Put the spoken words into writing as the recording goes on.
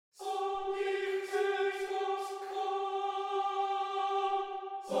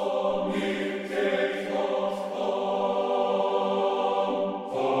And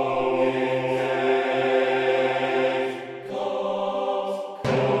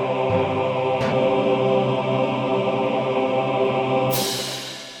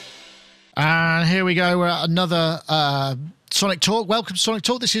here we go. We're at another Sonic Talk. Welcome to Sonic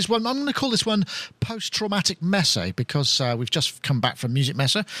Talk. This is one, I'm going to call this one Post-Traumatic Messe, because we've just come back from Music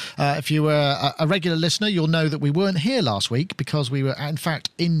Messe. If you were a regular listener, you'll know that we weren't here last week because we were, in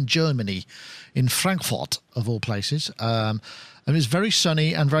fact, in Germany, in Frankfurt, of all places. And it was very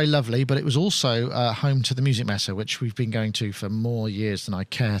sunny and very lovely, but it was also home to the Music Messe, which we've been going to for more years than I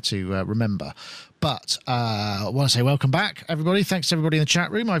care to remember. But I want to say welcome back, everybody. Thanks to everybody in the chat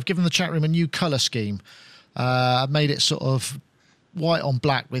room. I've given the chat room a new colour scheme. I've made it sort of white on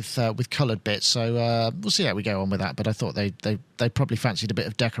black with coloured bits. So we'll see how we go on with that. But I thought they probably fancied a bit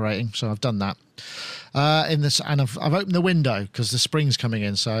of decorating, so I've done that. And I've opened the window because the spring's coming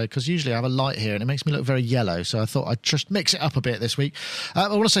in. So because usually I have a light here and it makes me look very yellow. So I thought I'd just mix it up a bit this week. I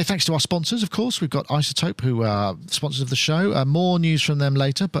want to say thanks to our sponsors, of course. We've got Isotope, who are sponsors of the show. More news from them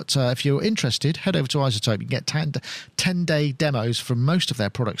later. But if you're interested, head over to Isotope. You can get 10-day demos from most of their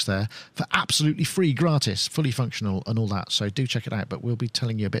products there for absolutely free, gratis, fully functional and all that. So do check it out. But we'll be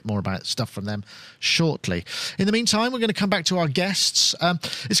telling you a bit more about stuff from them shortly. In the meantime, we're going to come back to our guests.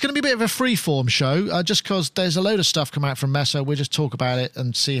 It's going to be a bit of a free-form show, just because there's a load of stuff come out from Messe. We'll just talk about it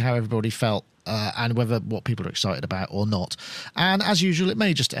and see how everybody felt and what people are excited about or not. And as usual, it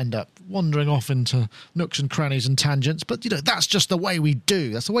may just end up wandering off into nooks and crannies and tangents, but that's just the way we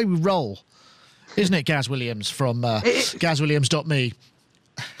do. That's the way we roll, isn't it, Gaz Williams from GazWilliams.me?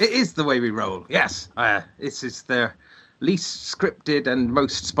 It is the way we roll, yes. This is the least scripted and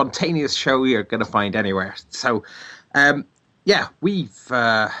most spontaneous show you're going to find anywhere. So,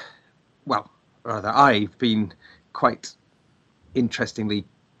 I've been quite interestingly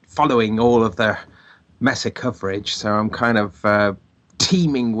following all of the Messe coverage, so I'm kind of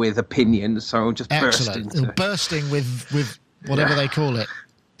teeming with opinions, so I'll just bursting with whatever they call it,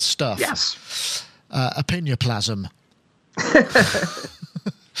 stuff. Yes. Opinioplasm.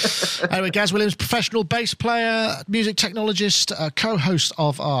 Anyway, Gaz Williams, professional bass player, music technologist, co-host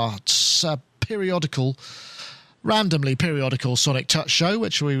of our randomly periodical Sonic Touch show,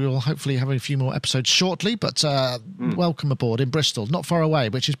 which we will hopefully have a few more episodes shortly, but welcome aboard in Bristol, not far away,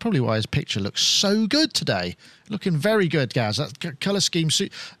 which is probably why his picture looks so good today. Looking very good, Gaz. That colour scheme,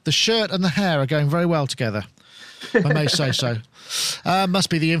 the shirt and the hair are going very well together, I may say so.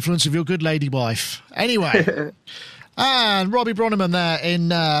 Must be the influence of your good lady wife. Anyway, and Robbie Bronneman there in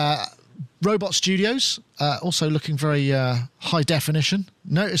Robot Studios, also looking very high definition.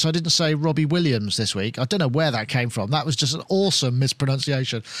 Notice I didn't say Robbie Williams this week. I don't know where that came from. That was just an awesome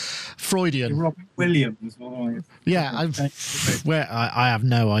mispronunciation. Freudian. Robbie Williams. Yeah, I have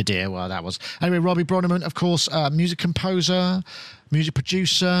no idea where that was. Anyway, Robbie Bronneman, of course, music composer, music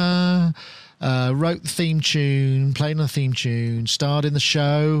producer, wrote the theme tune, played on the theme tune, starred in the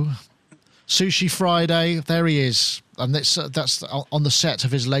show. Sushi Friday, there he is. And that's on the set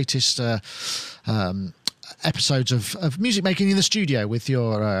of his latest episodes of music making in the studio with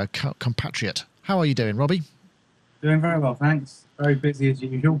your compatriot. How are you doing, Robbie? Doing very well, thanks. Very busy as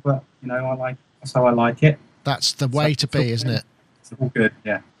usual, but that's how I like it. That's the way to be, isn't it? It's all good,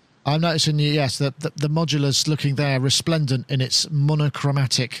 yeah. I'm noticing, yes, the modular's looking there resplendent in its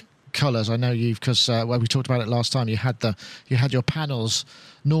monochromatic colours. I know you've, because we talked about it last time. You had your panels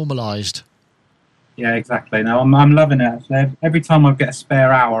normalised. Yeah, exactly. No, I'm loving it, actually. Every time I get a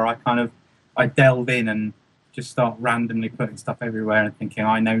spare hour, I delve in and just start randomly putting stuff everywhere and thinking,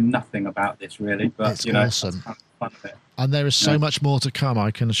 I know nothing about this, really. But, it's awesome. That's kind of fun of it. And there is so much more to come,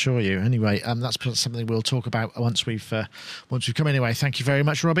 I can assure you. Anyway, that's something we'll talk about once we've come. Anyway, thank you very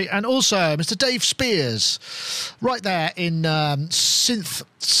much, Robbie. And also, Mr. Dave Spears, right there in Synth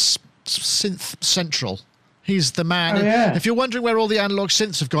Central. He's the man. Oh, yeah. If you're wondering where all the analog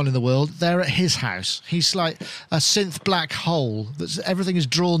synths have gone in the world, they're at his house. He's like a synth black hole. Everything is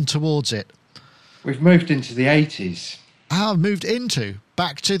drawn towards it. We've moved into the 80s. Moved into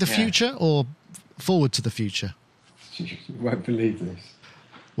Back to the Future or Forward to the Future? You won't believe this.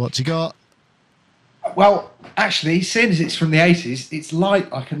 What's he got? Well, actually, seeing as it's from the 80s, it's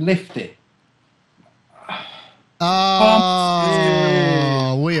light. I can lift it.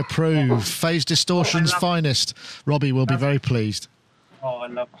 We approve. Phase Distortion's finest. Robbie will be very pleased. Oh, I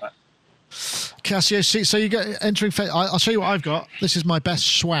love that. Casio, so you get entering phase. I'll show you what I've got. This is my best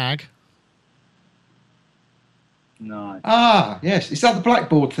swag. Nice. Yes. Is that the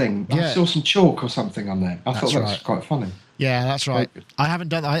blackboard thing? Yeah. I saw some chalk or something on there. I thought that was quite funny. Yeah, that's right. I haven't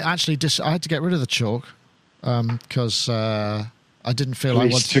done that. I actually I had to get rid of the chalk because I didn't feel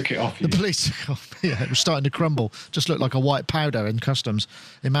Police I wanted. took it off you. The police took it off. Yeah, it was starting to crumble. Just looked like a white powder in customs.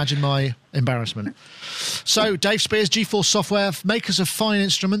 Imagine my embarrassment. So, Dave Spears, G4 Software, makers of fine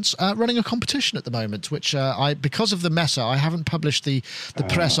instruments, running a competition at the moment, which because of the Messe, I haven't published the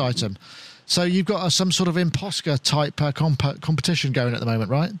press item. So you've got some sort of imposter type competition going at the moment,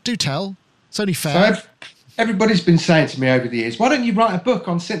 right? Do tell. It's only fair. So everybody's been saying to me over the years, why don't you write a book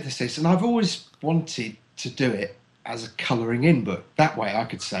on synthesis? And I've always wanted to do it as a colouring in book. That way I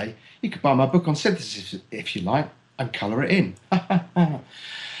could say, you could buy my book on synthesis if you like and colour it in.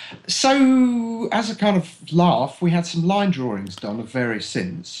 So as a kind of laugh, we had some line drawings done of various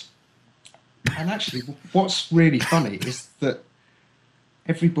synths. And actually what's really funny is that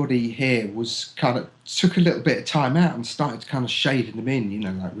everybody here was kind of took a little bit of time out and started kind of shading them in,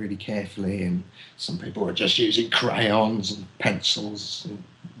 like really carefully. And some people were just using crayons and pencils and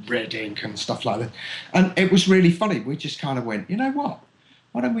red ink and stuff like that. And it was really funny. We just kind of went, you know what?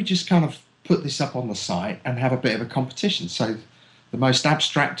 Why don't we just kind of put this up on the site and have a bit of a competition? So the most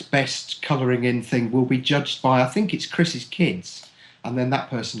abstract, best colouring in thing will be judged by, I think it's Chris's kids, and then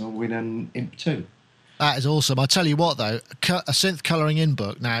that person will win an Imp 2. That is awesome. I tell you what, though, a synth colouring in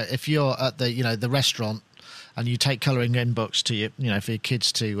book. Now, if you're at the restaurant and you take colouring in books to for your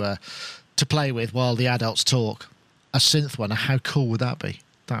kids to play with while the adults talk, a synth one, how cool would that be?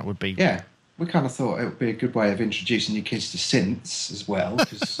 That would be. Yeah, we kind of thought it would be a good way of introducing your kids to synths as well.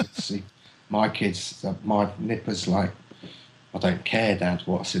 Because see, my kids, my nippers, like, I don't care, Dad,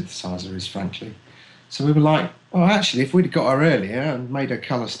 what a synthesizer is, frankly. So we were like, well, actually, if we'd have got her earlier and made her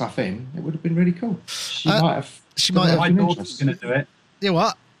colour stuff in, it would have been really cool. She might have. My daughter's going to do it. Yeah,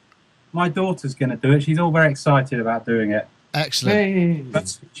 what? My daughter's going to do it. She's all very excited about doing it. Excellent. Hey.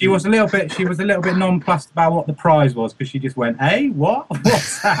 But she was a little bit nonplussed about what the prize was, because she just went, "Hey, what?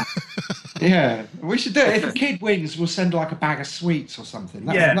 What's that?" Yeah, we should do it. If a kid wins, we'll send like a bag of sweets or something.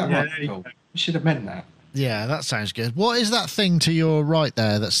 That might be cool. We should have meant that. Yeah, that sounds good. What is that thing to your right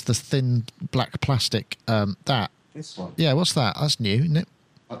there? That's the thin black plastic. That. This one. Yeah, what's that? That's new, isn't it?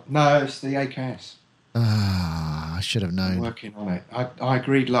 No, it's the AKS. I should have known. I'm working on it. I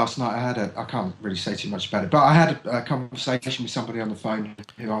agreed last night. I can't really say too much about it, but I had a conversation with somebody on the phone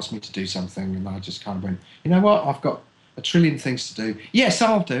who asked me to do something, and I just kind of went, you know what? I've got a trillion things to do. Yes,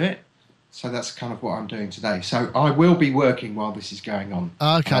 I'll do it. So that's kind of what I'm doing today. So I will be working while this is going on.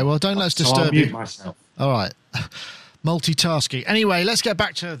 Okay, well, don't let's disturb I'll mute you. myself. All right. Multitasking. Anyway, let's get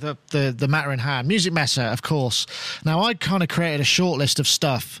back to the matter in hand. Music Messe, of course. Now, I kind of created a short list of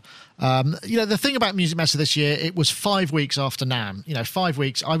stuff. The thing about Music Messe this year, it was 5 weeks after NAMM. 5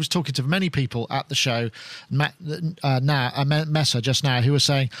 weeks. I was talking to many people at the show, Messe just now, who were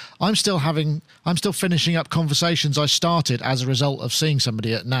saying, I'm still finishing up conversations I started as a result of seeing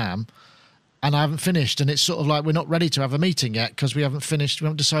somebody at NAMM. And I haven't finished, and it's sort of like we're not ready to have a meeting yet because we haven't finished. We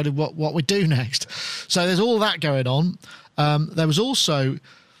haven't decided what we do next. So there's all that going on. There was also,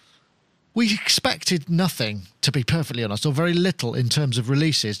 we expected nothing, to be perfectly honest, or very little in terms of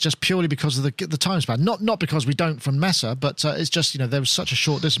releases, just purely because of the time span. Not because we don't from Messe, but it's just there was such a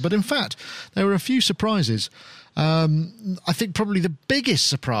short distance. But in fact, there were a few surprises. I think probably the biggest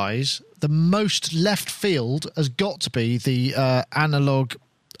surprise, the most left field, has got to be the analog.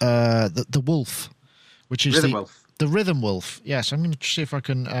 The Wolf, which is the Rhythm Wolf. Yes, I'm going to see if I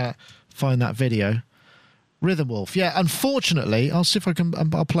can find that video. Rhythm Wolf. Yeah, unfortunately, I'll see if I can.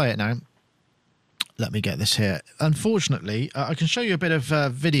 I'll play it now. Let me get this here. Unfortunately, I can show you a bit of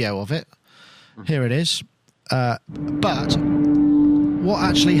video of it. Here it is. But what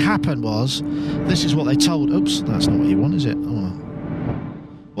actually happened was, this is what they told. Oops, that's not what you want, is it? Oh.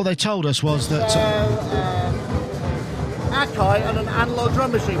 What they told us was that. Akai and an analog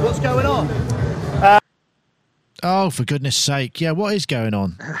drum machine. What's going on? Oh, for goodness sake. Yeah, what is going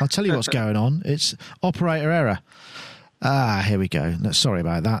on? I'll tell you what's going on. It's operator error. Here we go. No, sorry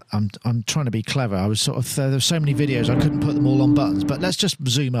about that. I'm trying to be clever. I was sort of there's so many videos I couldn't put them all on buttons, but let's just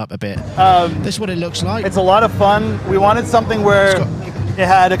zoom up a bit. This is what it looks like. It's a lot of fun. We wanted something where it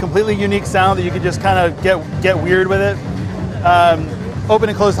had a completely unique sound that you could just kind of get weird with it. Open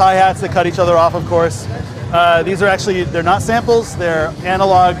and closed hi-hats that cut each other off, of course. These are actually, they're not samples, they're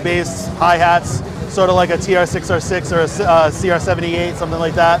analog-based hi-hats, sort of like a TR6R6 or a CR78, something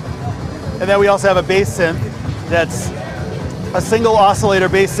like that. And then we also have a bass synth that's a single oscillator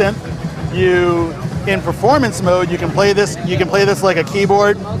bass synth. In performance mode, you can play this like a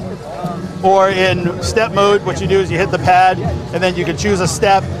keyboard, or in step mode, what you do is you hit the pad, and then you can choose a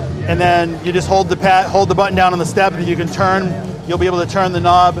step, and then you just hold the button down on the step, and you'll be able to turn the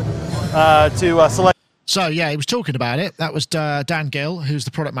knob to select. So yeah, he was talking about it. That was Dan Gill, who's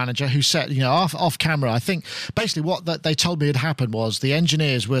the product manager, who said, off camera. I think basically what they told me had happened was the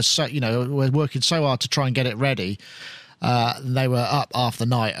engineers were were working so hard to try and get it ready. They were up half the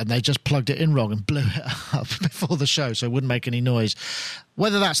night and they just plugged it in wrong and blew it up before the show, so it wouldn't make any noise.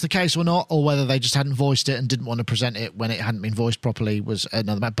 Whether that's the case or not, or whether they just hadn't voiced it and didn't want to present it when it hadn't been voiced properly, was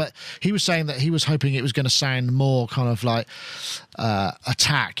another matter. But he was saying that he was hoping it was going to sound more kind of like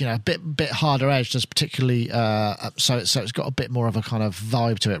Attack, a bit harder edged, as particularly so it's got a bit more of a kind of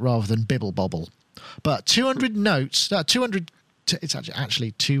vibe to it rather than bibble bobble. But 200 notes, 200. It's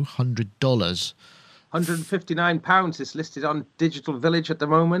actually $200. £159 is listed on Digital Village at the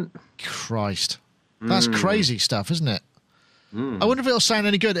moment. Christ. That's crazy stuff, isn't it? I wonder if it'll sound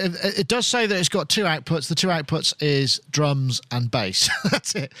any good. It does say that it's got two outputs. The two outputs is drums and bass.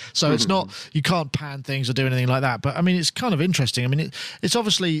 That's it. So it's not, you can't pan things or do anything like that. But I mean, it's kind of interesting. I mean, it's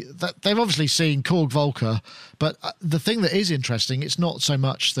obviously that they've obviously seen Korg Volca, but the thing that is interesting, it's not so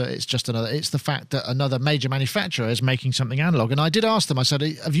much that it's just it's the fact that another major manufacturer is making something analog. And I did ask them, I said,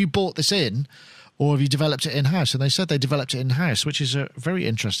 have you bought this in? Or have you developed it in-house? And they said they developed it in-house, which is a very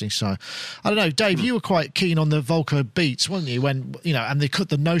interesting sign. I don't know, Dave, you were quite keen on the Volca Beats, weren't you? When and they cut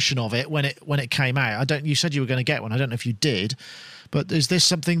the notion of it when it came out. You said you were going to get one. I don't know if you did, but is this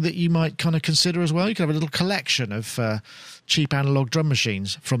something that you might kind of consider as well? You could have a little collection of cheap analog drum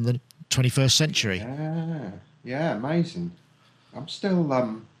machines from the 21st century. Yeah, amazing. I'm still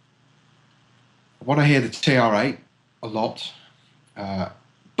I want to hear the TR8 a lot.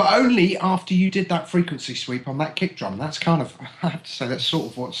 But only after you did that frequency sweep on that kick drum. That's kind of, I have to say, that's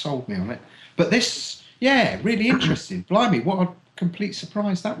sort of what sold me on it. But this, really interesting. Blimey, what a complete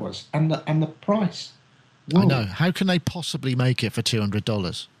surprise that was. And the price. Whoa. I know. How can they possibly make it for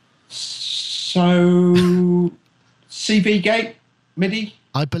 $200? So, CV gate, MIDI?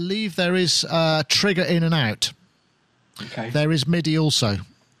 I believe there is trigger in and out. Okay. There is MIDI also.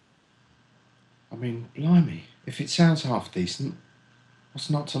 I mean, blimey, if it sounds half decent, what's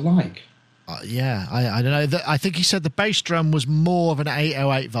not to like? I don't know. I think he said the bass drum was more of an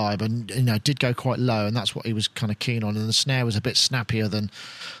 808 vibe, and did go quite low, and that's what he was kind of keen on. And the snare was a bit snappier than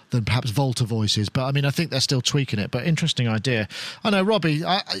perhaps Volta voices. But I mean, I think they're still tweaking it. But interesting idea. I know, Robbie.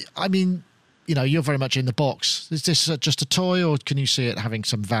 I mean, you're very much in the box. Is this just a toy, or can you see it having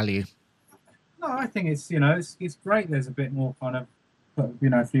some value? No, I think it's it's great. There's a bit more kind of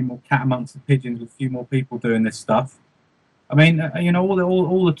a few more cat amongst the pigeons with a few more people doing this stuff. I mean,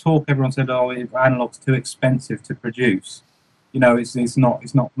 all the talk. Everyone said, "Oh, analog's too expensive to produce." It's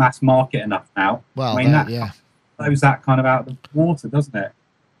not mass market enough now. Well, I mean, that throws that kind of out of the water, doesn't it?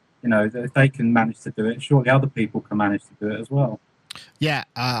 If they can manage to do it, surely other people can manage to do it as well. Yeah,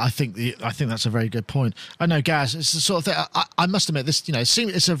 I think that's a very good point. I know, Gaz, it's the sort of thing. I must admit, this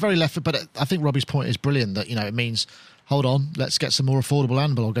it's a very left, but I think Robbie's point is brilliant. That it means, hold on, let's get some more affordable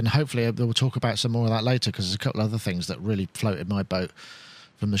analog, and hopefully we'll talk about some more of that later, because there's a couple of other things that really floated my boat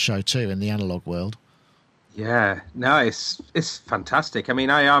from the show too in the analog world. Yeah, no, it's fantastic. I mean,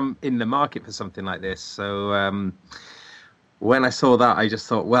 I am in the market for something like this, so when I saw that, I just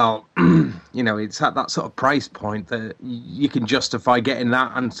thought, well, it's at that sort of price point that you can justify getting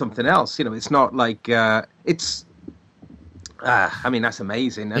that and something else. It's not like it's. I mean, that's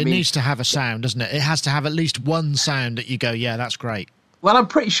amazing. It needs to have a sound, doesn't it? It has to have at least one sound that you go, yeah, that's great. Well, I'm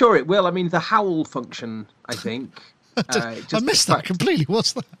pretty sure it will. I mean, the howl function, I think. I missed that completely.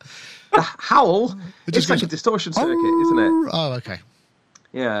 What's that? The howl? It's like a distortion circuit, isn't it? Oh, okay.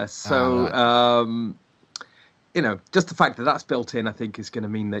 Yeah, so, right. just the fact that that's built in, I think, is going to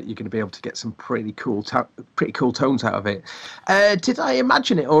mean that you're going to be able to get some pretty cool tones out of it. Did I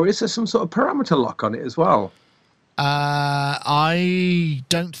imagine it, or is there some sort of parameter lock on it as well? I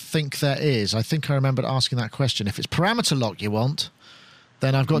don't think there is. I think I remembered asking that question. If it's parameter lock you want,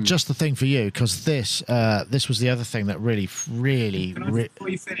 then I've got just the thing for you, because this was the other thing that really. Before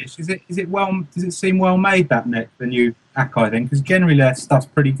you finish, does it seem well made, that neck, the new Akai thing? Because generally that stuff's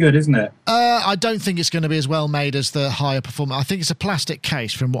pretty good, isn't it? I don't think it's going to be as well made as the higher performance. I think it's a plastic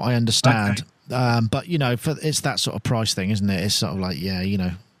case, from what I understand. Okay. But it's that sort of price thing, isn't it? It's sort of like,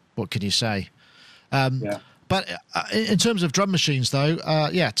 what can you say? Yeah. But in terms of drum machines, though,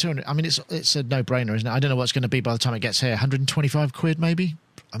 200. I mean, it's a no-brainer, isn't it? I don't know what it's going to be by the time it gets here. 125 quid, maybe.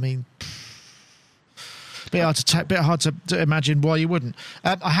 I mean, bit hard to imagine why you wouldn't.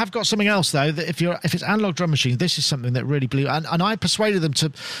 I have got something else, though. That if it's analog drum machines, this is something that really blew. And I persuaded them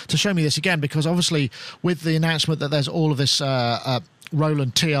to show me this again, because obviously with the announcement that there's all of this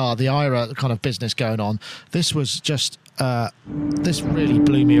Roland TR, the IRA kind of business going on, this was just this really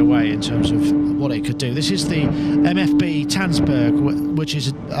blew me away in terms of what it could do. This is the MFB Tanzberg, which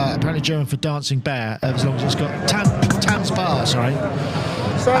is apparently German for dancing bear, as long as it's got Tanzbar, sorry.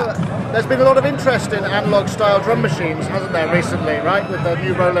 So there's been a lot of interest in analog style drum machines, hasn't there, recently, right, with the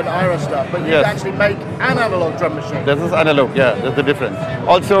new Roland IRA stuff, but you actually make an analog drum machine. This is analog, yeah, that's the difference.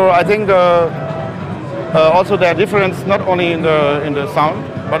 Also, I think also there are difference not only in the sound,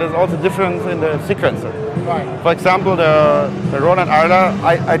 but there's also difference in the sequencer. Right. For example, the Roland IRA,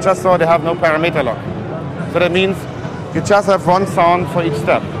 I just saw they have no parameter lock. So that means you just have one sound for each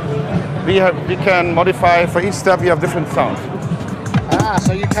step. We can modify for each step. We have different sounds.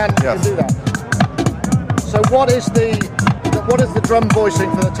 So you can do that. So what is the drum voicing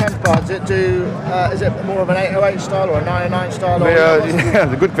for the 10th bar? Is it more of an 808 style or a 909 style?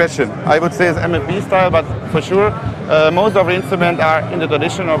 Yeah, good question. I would say it's MFB style, but for sure, most of the instruments are in the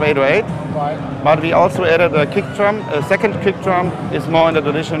tradition of 808. Right. But we also added a kick drum. A second kick drum is more in the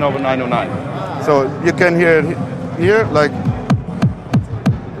tradition of a 909. So you can hear here, like,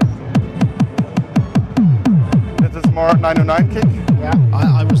 this is more 909 kick. Yeah,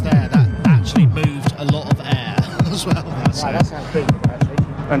 I was there. That actually moved a lot of air as well. That sounds big, actually.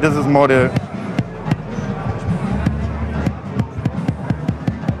 And this is more the...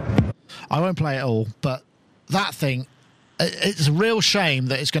 I won't play it all, but that thing, it's a real shame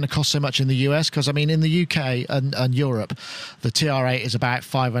that it's going to cost so much in the US, because, I mean, in the UK and Europe, the TR8 is about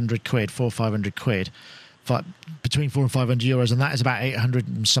 500 quid, 500 quid, between 400 and 500 euros, and that is about 800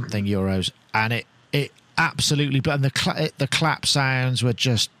 and something euros. And it absolutely, and the clap sounds were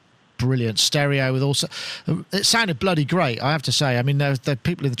just brilliant. Stereo with also, it sounded bloody great, I have to say. I mean, there are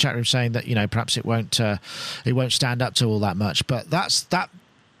people in the chat room saying that, you know, perhaps it won't stand up to all that much, but that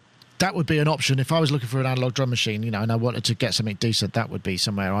would be an option if I was looking for an analog drum machine, you know, and I wanted to get something decent. That would be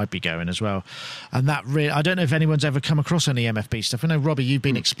somewhere I'd be going as well. And that really, I don't know if anyone's ever come across any MFB stuff. I know, Robbie, you've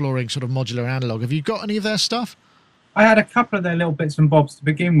been exploring sort of modular analog. Have you got any of their stuff? I had a couple of their little bits and bobs to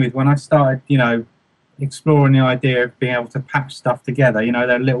begin with when I started, you know, exploring the idea of being able to patch stuff together. You know,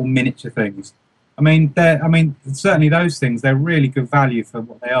 they're little miniature things. I mean, certainly those things, they're really good value for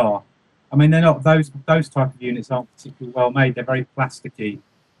what they are. I mean, they're not, those type of units aren't particularly well made. They're very plasticky,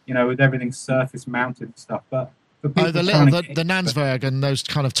 you know, with everything surface mounted and stuff. But for people the Nansberg and those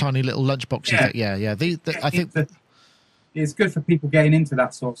kind of tiny little lunchboxes. Yeah. I think it's good for people getting into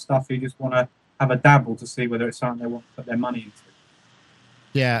that sort of stuff who just want to have a dabble to see whether it's something they want to put their money into.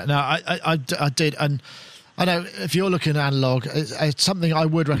 Yeah, no, I did, and I know if you're looking at analog, it's something I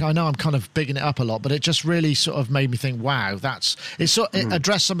would recommend. I know I'm kind of bigging it up a lot, but it just really sort of made me think, wow, it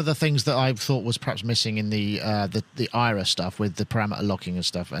addressed some of the things that I thought was perhaps missing in the IRA stuff with the parameter locking and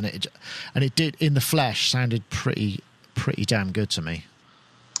stuff, and it did in the flesh sounded pretty damn good to me.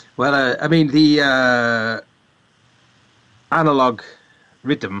 Well, I mean the analog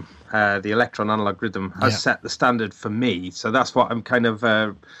rhythm. The Electron analog rhythm has set the standard for me, so that's what I'm kind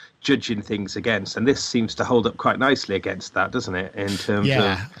of judging things against, and this seems to hold up quite nicely against that, doesn't it? In terms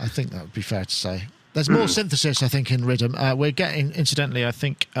of, I think that would be fair to say. There's more synthesis, I think, in rhythm. We're getting, incidentally, I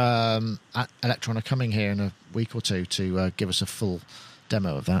think Electron are coming here in a week or two to give us a full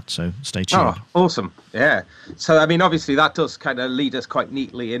demo of that, so stay tuned. Oh, awesome. Yeah. So, I mean, obviously that does kind of lead us quite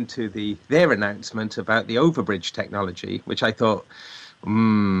neatly into their announcement about the Overbridge technology, which I thought,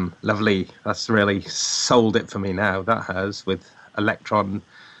 lovely. That's really sold it for me now. That has, with Electron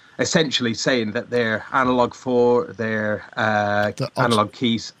essentially saying that their analog 4, their analog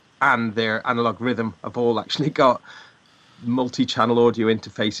keys and their analog rhythm have all actually got multi-channel audio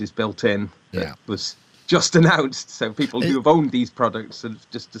interfaces built in. That was just announced. So people who have owned these products have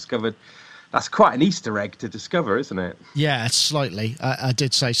just discovered. That's quite an Easter egg to discover, isn't it? Yeah, slightly. I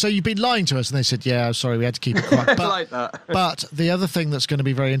did say. So you've been lying to us, and they said, "Yeah, sorry, we had to keep it quiet." But, like that. But the other thing that's going to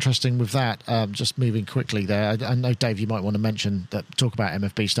be very interesting with that, just moving quickly there, I know Dave, you might want to mention that. Talk about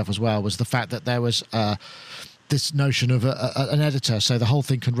MFB stuff as well. Was the fact that there was this notion of an editor, so the whole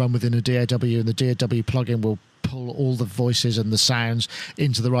thing can run within a DAW, and the DAW plugin will pull all the voices and the sounds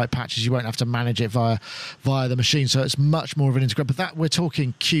into the right patches. You won't have to manage it via the machine, so it's much more of an integrated. But that we're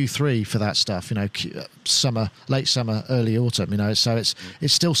talking Q3 for that stuff, you know, summer, late summer, early autumn, you know. So it's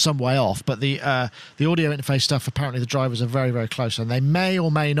still some way off. But the audio interface stuff, apparently the drivers are very, very close, and they may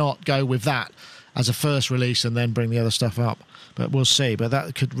or may not go with that as a first release and then bring the other stuff up. But we'll see. But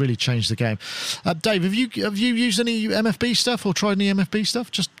that could really change the game. Dave, have you used any MFB stuff or tried any MFB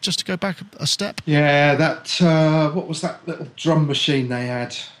stuff? Just to go back a step. Yeah, that what was that little drum machine they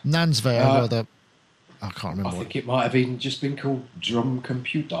had? Nansverg, I can't remember. I think it might have even just been called Drum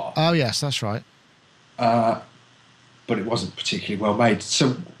Computer. Oh yes, that's right. but it wasn't particularly well made. So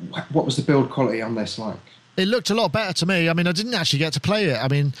what was the build quality on this like? It looked a lot better to me. I mean, I didn't actually get to play it. I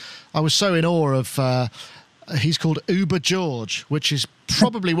mean, I was so in awe of... he's called Uber George, which is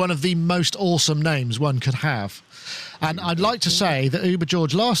probably one of the most awesome names one could have. And I'd like to say that Uber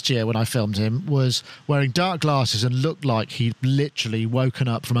George last year, when I filmed him, was wearing dark glasses and looked like he'd literally woken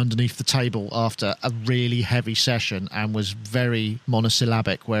up from underneath the table after a really heavy session and was very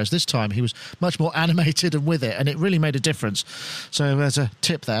monosyllabic, whereas this time he was much more animated and with it, and it really made a difference. So there's a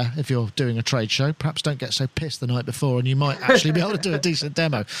tip there. If you're doing a trade show, perhaps don't get so pissed the night before and you might actually be able to do a decent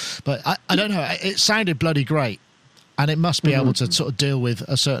demo. But I don't know. It sounded bloody great, and it must be able to sort of deal with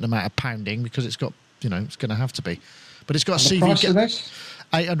a certain amount of pounding because it's got, it's going to have to be. But it's got CV. The price of this?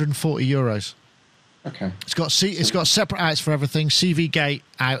 €840. Okay. It's got separate outs for everything. CV gate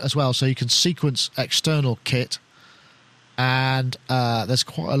out as well, so you can sequence external kit. And there's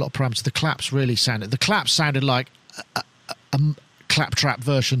quite a lot of parameters. The claps really sounded. The claps sounded like a Claptrap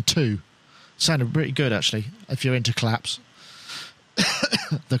version 2. Sounded pretty good actually. If you're into claps.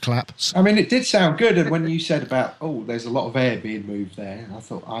 The claps. I mean, it did sound good, and when you said about there's a lot of air being moved there, I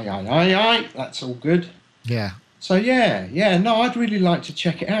thought aye, that's all good. Yeah. So yeah, no, I'd really like to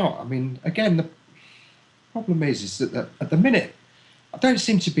check it out. I mean, again, the problem is that at the minute, I don't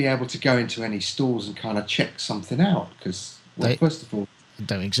seem to be able to go into any stores and kind of check something out because, first of all,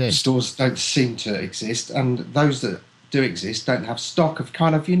 don't exist. Stores don't seem to exist, and those that do exist don't have stock of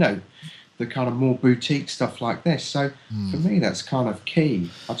kind of the kind of more boutique stuff like this. So for me, that's kind of key.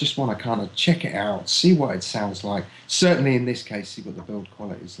 I just want to kind of check it out, see what it sounds like. Certainly in this case, see what the build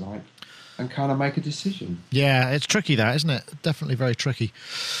quality is like. And kind of make a decision. Yeah, it's tricky, that, isn't it? Definitely very tricky.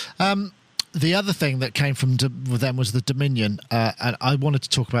 The other thing that came from them was the Dominion, and I wanted to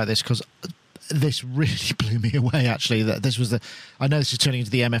talk about this because this really blew me away. Actually, that this was I know this is turning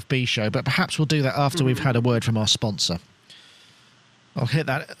into the MFB show, but perhaps we'll do that after we've had a word from our sponsor. I'll hit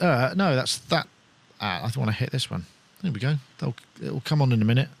that. No, that's that. I want to hit this one. There we go. It'll come on in a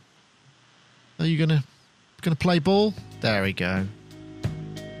minute. Are you gonna play ball? There we go.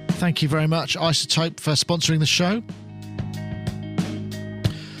 Thank you very much, iZotope, for sponsoring the show.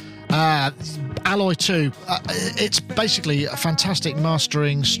 Alloy 2. It's basically a fantastic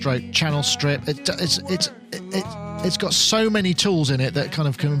mastering stroke channel strip. It's got so many tools in it that kind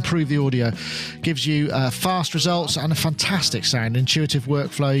of can improve the audio. Gives you fast results and a fantastic sound, intuitive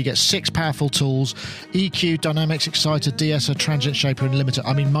workflow. You get 6 powerful tools: EQ, Dynamics, Exciter, de-esser, Transient Shaper, and Limiter.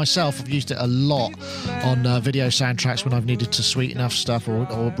 I mean, myself, I've used it a lot on video soundtracks when I've needed to sweeten up stuff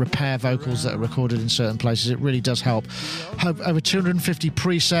or repair vocals that are recorded in certain places. It really does help. Over 250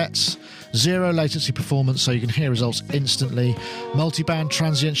 presets, 0 latency performance, so you can hear results instantly. Multi-band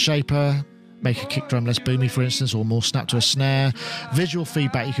Transient Shaper, make a kick drum less boomy, for instance, or more snap to a snare. Visual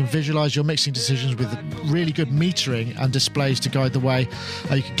feedback. You can visualize your mixing decisions with really good metering and displays to guide the way.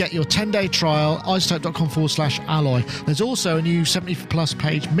 You can get your 10-day trial, iZotope.com/alloy. There's also a new 70-plus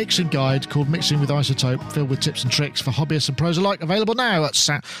page mixing guide called Mixing with iZotope, filled with tips and tricks for hobbyists and pros alike, available now at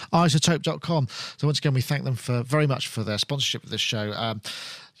iZotope.com. So once again, we thank them very much for their sponsorship of this show.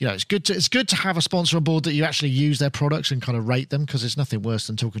 It's good to have a sponsor on board that you actually use their products and kind of rate them, because there's nothing worse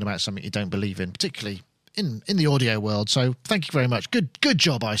than talking about something you don't believe in, particularly in the audio world. So thank you very much. Good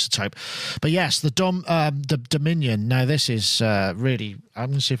job, iZotope. But yes, the Dominion. Now this is really. I'm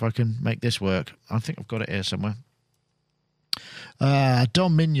going to see if I can make this work. I think I've got it here somewhere.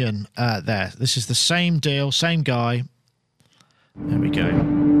 Dominion. There. This is the same deal, same guy. There we go.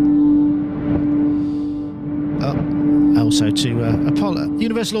 Also to Apollo,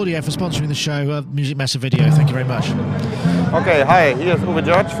 Universal Audio, for sponsoring the show, Music Messa Video. Thank you very much. Okay, hi, here's Uwe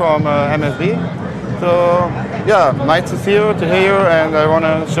George from MFB. So, yeah, nice to see you, to hear you, and I want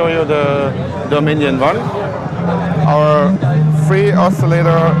to show you the Dominion 1. Our free oscillator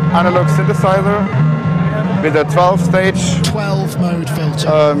analog synthesizer with a 12-stage 12-mode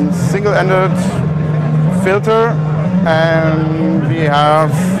filter. Single-ended filter, and we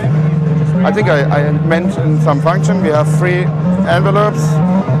have, I think I mentioned some function. We have 3 envelopes.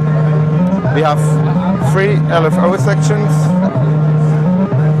 We have 3 LFO sections.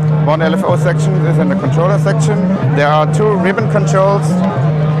 1 LFO section is in the controller section. There are 2 ribbon controls.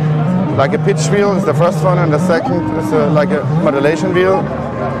 Like a pitch wheel is the first one, and the second is like a modulation wheel.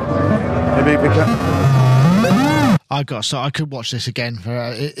 Maybe we can. I could watch this again.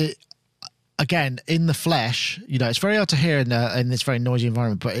 Again, in the flesh, it's very hard to hear in this very noisy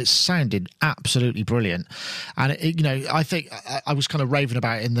environment, but it sounded absolutely brilliant. And, I think I was kind of raving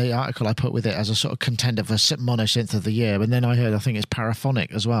about it in the article I put with it as a sort of contender for monosynth of the year. And then I heard, I think it's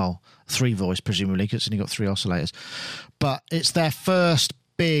paraphonic as well, 3-voice, presumably, because it's only got 3 oscillators. But it's their first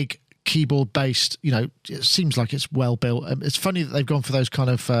big keyboard based. You know, it seems like it's well built. It's funny that they've gone for those kind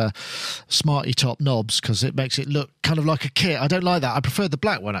of smarty top knobs because it makes it look kind of like a kit. I don't like that. I prefer the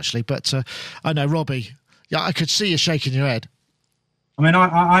black one actually, but I know Robbie. Yeah, I could see you shaking your head. I mean,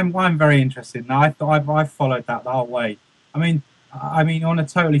 I'm very interested, and I've followed that the whole way. I mean, on a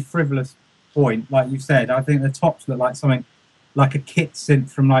totally frivolous point, like you said, I think the tops look like something like a kit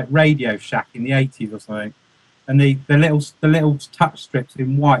synth from like Radio Shack in the 80s or something, and the little touch strips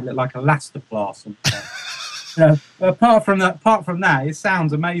in white look like Elastoplast. Apart from that, it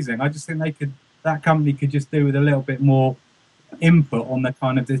sounds amazing. I just think that company could just do with a little bit more input on the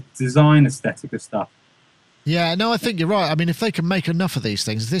kind of the design aesthetic of stuff. Yeah, no, I think you're right. I mean, if they can make enough of these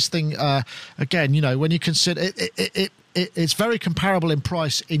things, this thing, again, you know, when you consider it's very comparable in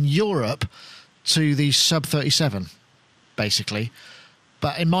price in Europe to the Sub 37, basically.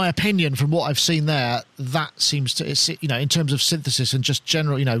 But in my opinion, from what I've seen there, that seems to, it's, you know, in terms of synthesis and just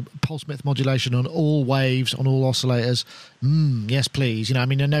general, you know, pulse width modulation on all waves, on all oscillators. Yes, please. You know, I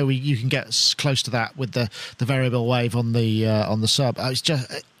mean, I know you can get close to that with the variable wave on the Sub. It's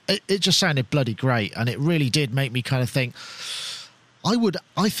just. It just sounded bloody great, and it really did make me kind of think, I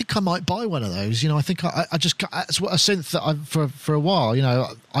think I might buy one of those. You know, I think I just, it's what a synth that for a while, you know,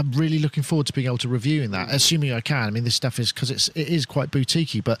 I'm really looking forward to being able to reviewing that, assuming I can. I mean, this stuff is, because it is quite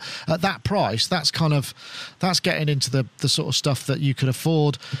boutiquey, but at that price, that's getting into the sort of stuff that you could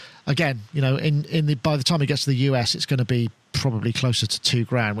afford. Again, you know, by the time it gets to the US, it's going to be probably closer to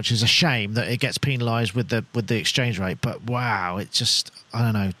 $2,000, which is a shame that it gets penalised with the exchange rate. But wow, it just, I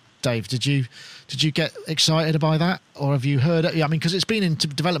don't know. Dave, did you get excited by that, or have you heard it? Yeah, I mean, because it's been in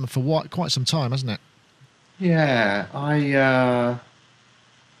development for quite some time, hasn't it? Yeah,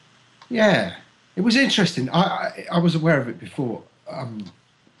 it was interesting. I was aware of it before,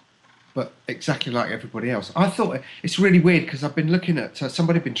 but exactly like everybody else, I thought it's really weird because I've been looking at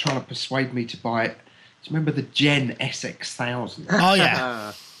somebody been trying to persuade me to buy it. Do you remember the Gen SX1000? Oh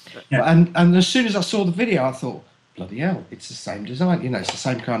yeah. And as soon as I saw the video, I thought, bloody hell, it's the same design. You know, it's the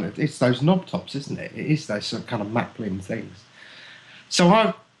same kind of, it's those knob tops, isn't it? It is those sort of kind of Maplin things. So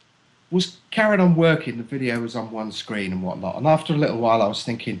I was carrying on working. The video was on one screen and whatnot. And after a little while, I was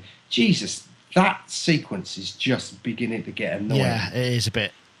thinking, Jesus, that sequence is just beginning to get annoying. Yeah, it is a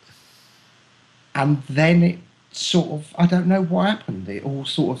bit. And then it sort of, I don't know what happened. It all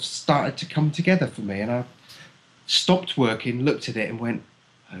sort of started to come together for me. And I stopped working, looked at it and went,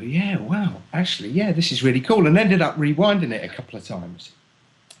 oh yeah, wow, actually, yeah, this is really cool, and ended up rewinding it a couple of times.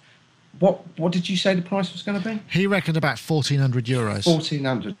 What did you say the price was going to be? He reckoned about €1,400.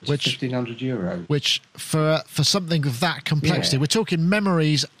 1,400 to €1,500. Which for something of that complexity, we're talking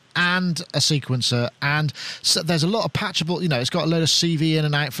memories and a sequencer, and so there's a lot of patchable. You know, it's got a load of CV in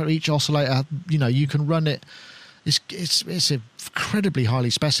and out for each oscillator. You know, you can run it. It's incredibly highly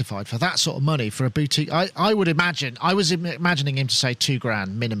specified for that sort of money for a boutique. I would imagine, I was imagining him to say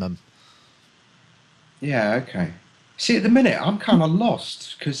 $2,000 minimum. Yeah, okay. See, at the minute, I'm kind of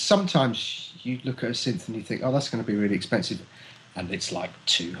lost because sometimes you look at a synth and you think, oh, that's going to be really expensive, and it's like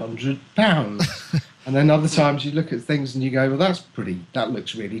 £200. And then other times you look at things and you go, well, that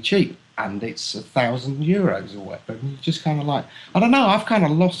looks really cheap, and it's €1,000 or whatever. And you just kind of like, I don't know, I've kind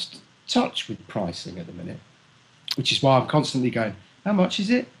of lost touch with pricing at the minute. Which is why I'm constantly going, how much is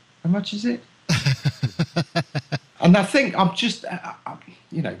it? How much is it? And I think I'm just,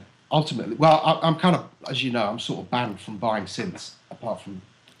 you know, ultimately, well, I'm kind of, as you know, I'm sort of banned from buying synths, apart from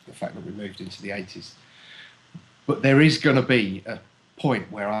the fact that we moved into the 80s. But there is going to be a point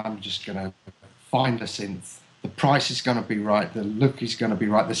where I'm just going to find a synth. The price is going to be right. The look is going to be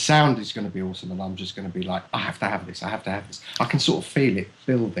right. The sound is going to be awesome. And I'm just going to be like, I have to have this. I have to have this. I can sort of feel it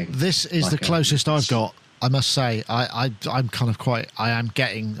building. This is like the closest I've got. I must say, I'm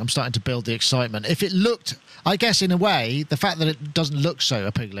starting to build the excitement. If it looked, I guess in a way, the fact that it doesn't look so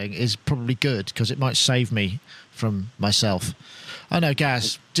appealing is probably good because it might save me from myself. I know,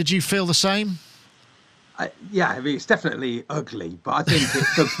 Gaz, did you feel the same? Yeah, I mean, it's definitely ugly, but I think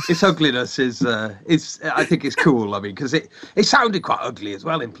its ugliness is I think it's cool. I mean, because it sounded quite ugly as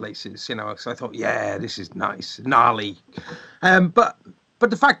well in places, you know, so I thought, yeah, this is nice, gnarly. But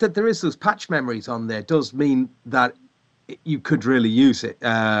the fact that there is those patch memories on there does mean that you could really use it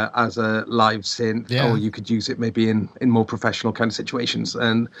as a live synth, or you could use it maybe in more professional kind of situations,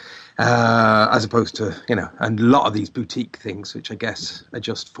 and as opposed to, you know, and a lot of these boutique things, which I guess are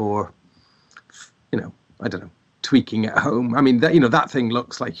just for, you know, I don't know, tweaking at home. I mean, that, you know, that thing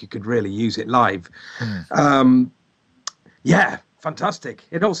looks like you could really use it live. Yeah. Fantastic.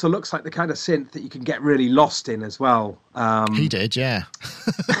 It also looks like the kind of synth that you can get really lost in as well. He did, yeah.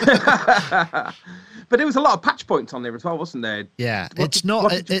 But there was a lot of patch points on there as well, wasn't there? Yeah, What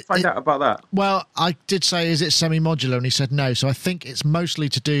did you find out about that? Well, I did say, is it semi-modular? And he said no. So I think it's mostly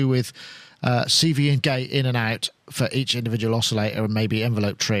to do with CV and gate in and out for each individual oscillator, and maybe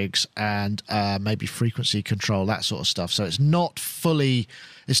envelope trigs, and maybe frequency control, that sort of stuff. So it's not fully,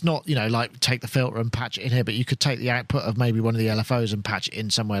 it's not, like take the filter and patch it in here, but you could take the output of maybe one of the LFOs and patch it in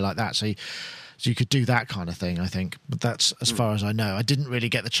somewhere like that. So you could do that kind of thing, I think. But that's as far as I know. I didn't really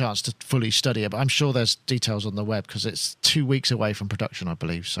get the chance to fully study it, but I'm sure there's details on the web because it's 2 weeks away from production, I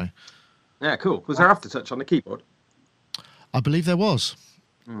believe. So, yeah, cool. Was there aftertouch on the keyboard? I believe there was,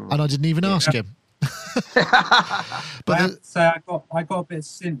 and I didn't even ask him. But I have to say, I got a bit of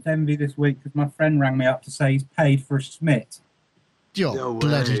synth envy this week because my friend rang me up to say he's paid for a Schmidt. You're No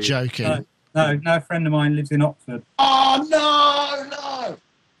bloody way. joking. No, a friend of mine lives in Oxford. Oh, no!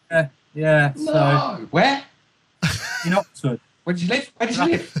 Yeah, No! so Where? in Oxford. Where does he live? Where does he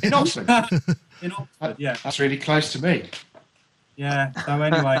live? In Oxford? In Oxford, yeah. That's really close to me. Yeah, so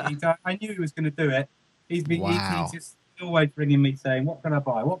anyway, I knew he was going to do it. He's just always ringing me saying, what can I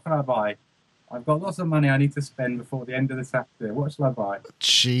buy? What can I buy? I've got lots of money I need to spend before the end of the Saturday. What shall I buy?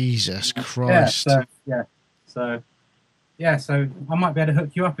 Jesus Christ. So I might be able to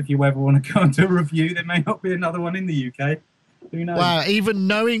hook you up if you ever want to go and do a review. There may not be another one in the UK. Who knows? Wow, even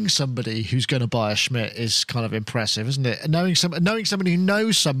knowing somebody who's going to buy a Schmidt is kind of impressive, isn't it? Knowing somebody who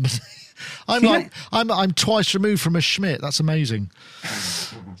knows somebody. I'm twice removed from a Schmidt. That's amazing.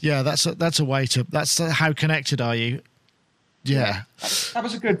 Yeah, that's a way to. That's how connected are you? Yeah, That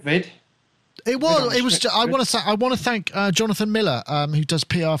was a good vid. it was. It was. I want to thank Jonathan Miller, who does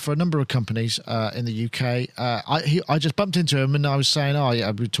PR for a number of companies in the UK. I just bumped into him and I was saying, "Oh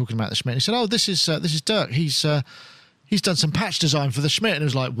yeah, we were talking about the Schmidt." And he said, "Oh, this is Dirk. He's done some patch design for the Schmidt," and I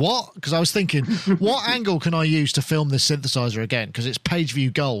was like, "What?" Because I was thinking, what angle can I use to film this synthesizer again? Because it's page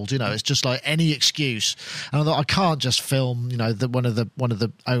view gold, it's just like any excuse. And I thought I can't just film, one of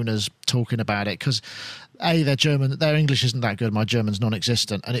the owners talking about it because they're German, their English isn't that good, my German's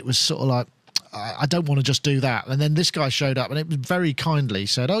non-existent, and it was sort of like, I don't want to just do that. And then this guy showed up and it was very kindly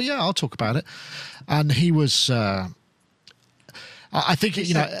said, "Oh yeah, I'll talk about it," and he was. I think,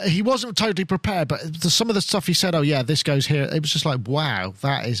 he wasn't totally prepared, but some of the stuff he said, "Oh, yeah, this goes here," it was just like, wow,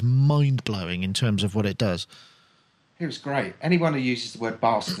 that is mind-blowing in terms of what it does. It was great. Anyone who uses the word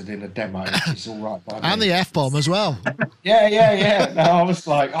bastard in a demo is all right by me. And the F-bomb as well. Yeah. No, I was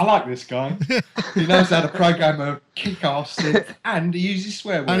like, I like this guy. He knows how to program a kick-ass synth, and he uses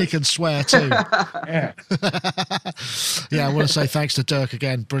swear words. And he can swear too. Yeah. Yeah, I want to say thanks to Dirk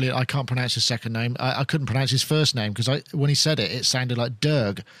again. Brilliant. I can't pronounce his second name. I couldn't pronounce his first name because when he said it sounded like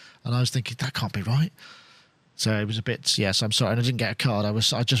Derg. And I was thinking, that can't be right. So it was a bit, yes, I'm sorry. And I didn't get a card.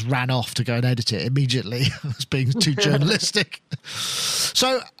 I just ran off to go and edit it immediately. I was being too journalistic.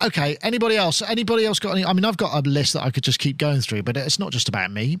 So, okay, anybody else? Anybody else got any? I mean, I've got a list that I could just keep going through, but it's not just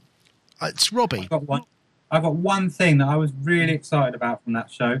about me. It's Robbie. I've got one thing that I was really excited about from that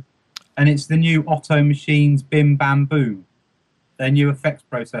show, and it's the new Otto Machines Bim Bam Boom, their new effects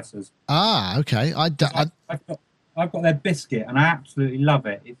processors. Ah, okay. I've got their Biscuit, and I absolutely love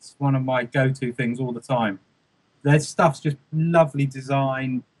it. It's one of my go-to things all the time. Their stuff's just lovely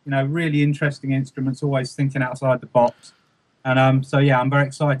design, really interesting instruments, always thinking outside the box. And I'm very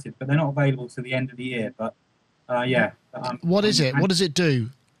excited. But they're not available to the end of the year. But what is it? What does it do?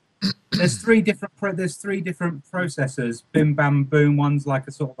 There's three different processors. Bim Bam Boom. One's like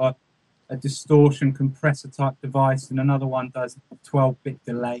a sort of a distortion compressor type device, and another one does 12-bit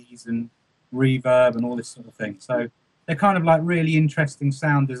delays and reverb and all this sort of thing. So they're kind of like really interesting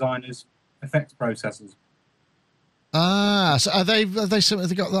sound designers, effects processors. Ah, so have they got that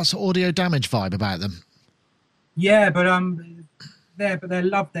sort of audio damage vibe about them? Yeah, but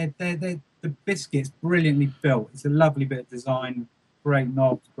the Biscuit's brilliantly built. It's a lovely bit of design, great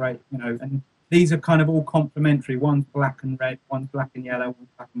knobs, great, and these are kind of all complementary. One's black and red, one's black and yellow, one's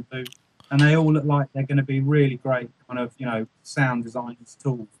black and blue, and they all look like they're going to be really great kind of, sound designers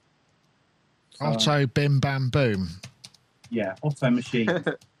tools. Otto Bim Bam Boom. Yeah, Otto Machines.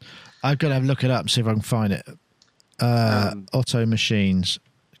 I've got to look it up and see if I can find it. Otto Machines.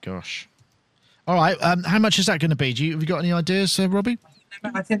 Gosh. All right. How much is that going to be? Have you got any ideas, Robbie?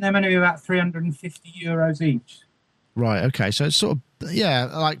 I think they're going to be about €350 each. Right. Okay. So it's sort of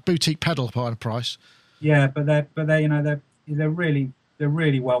like boutique pedal price. Yeah, but they're really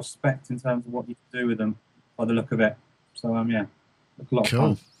well spec'd in terms of what you can do with them by the look of it. So a lot of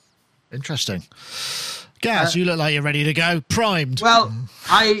fun. Interesting. Gaz, you look like you're ready to go. Primed. Well,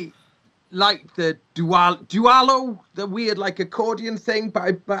 like the Dualo, the weird like accordion thing,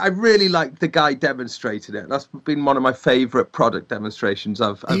 but I really like the guy demonstrating it. That's been one of my favourite product demonstrations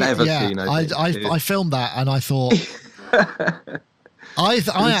I've ever seen. I filmed that and I thought, I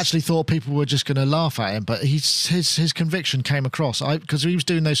actually thought people were just going to laugh at him, but his conviction came across because he was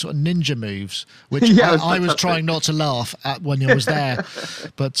doing those sort of ninja moves, which I was trying not to laugh at when I was there.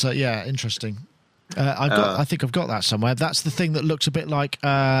 But interesting. I think I've got that somewhere. That's the thing that looks a bit like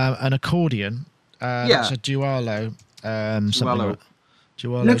an accordion. That's a Dualo. Dualo.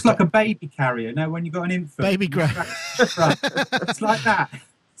 Looks like a baby carrier. No, when you got an infant. Baby It's like that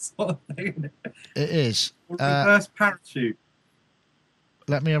sort of thing. It is. Reverse parachute.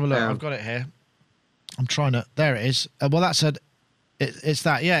 Let me have a look. I've got it here. I'm trying to. There it is. Well, that's it's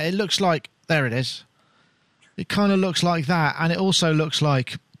that. Yeah, it looks like. There it is. It kind of looks like that, and it also looks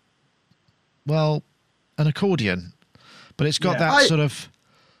like, well, an accordion, but it's got that sort of.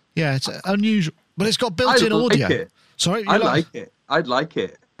 Yeah, it's unusual, but it's got built-in audio. It. Sorry, I like it. I'd like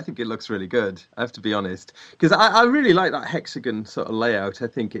it. I think it looks really good. I have to be honest, because I really like that hexagon sort of layout. I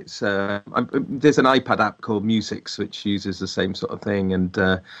think it's there's an iPad app called Musix which uses the same sort of thing, and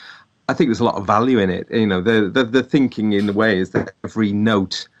I think there's a lot of value in it. You know, the thinking in the way is that every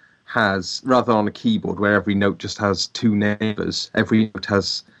note has, rather on a keyboard where every note just has 2 neighbours, every note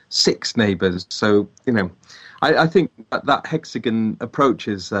has 6 neighbours. So you know, I think that hexagon approach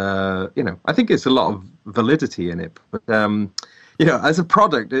is I think it's a lot of validity in it, but. You know, as a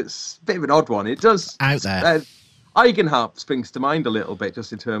product, it's a bit of an odd one. It does out there. Eigenharp springs to mind a little bit,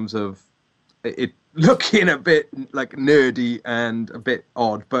 just in terms of it looking a bit like nerdy and a bit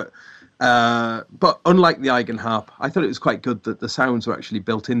odd. But unlike the Eigenharp, I thought it was quite good that the sounds were actually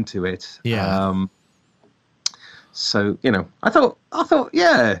built into it. Yeah. So you know, I thought,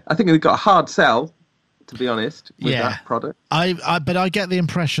 yeah, I think we got a hard sell, to be honest, with that product. But I get the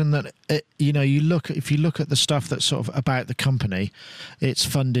impression that if you look at the stuff that's sort of about the company, it's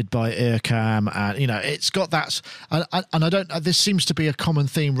funded by IRCAM, and you know it's got that. And I don't. This seems to be a common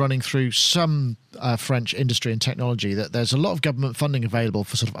theme running through some French industry and technology, that there's a lot of government funding available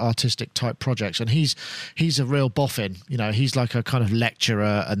for sort of artistic type projects, and he's a real boffin. You know, he's like a kind of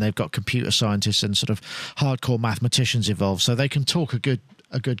lecturer, and they've got computer scientists and sort of hardcore mathematicians involved, so they can talk a good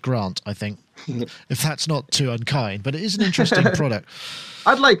grant, I think, if that's not too unkind. But it is an interesting product.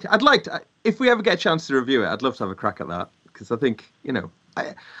 I'd like to, if we ever get a chance to review it, I'd love to have a crack at that, because I think, you know,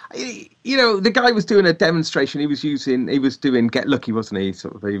 the guy was doing a demonstration. He was doing Get Lucky, wasn't he?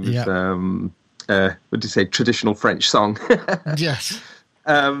 Sort of, he was, what did you say, traditional French song. Yes.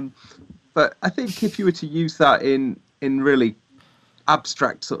 But I think if you were to use that in really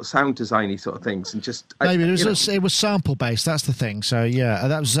abstract sort of sound designy sort of things, and just maybe it was sample based. That's the thing. So yeah,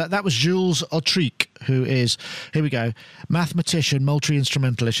 that was Jules Autrique, who is, here we go, mathematician,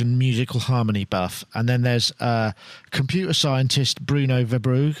 multi-instrumentalist, and musical harmony buff. And then there's computer scientist Bruno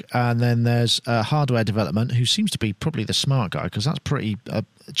Verbrugge, and then there's hardware development, who seems to be probably the smart guy, because that's pretty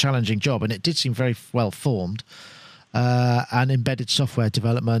challenging job, and it did seem very well formed. And embedded software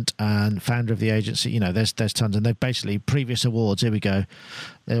development, and founder of the agency. You know, there's tons, and they've basically previous awards. Here we go.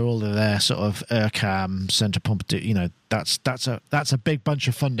 They're all there, sort of IRCAM, Centre Pompidou. You know, that's a big bunch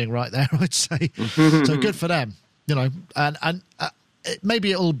of funding right there, I'd say. So good for them. You know, and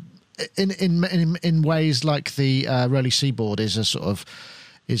maybe it'll in ways like the Rowley Seaboard is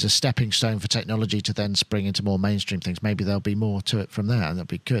a stepping stone for technology to then spring into more mainstream things. Maybe there'll be more to it from there, and that'll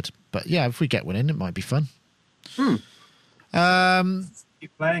be good. But yeah, if we get one in, it might be fun. Keep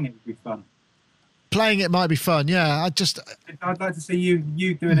playing it would be fun. Playing it might be fun, yeah. I'd like to see you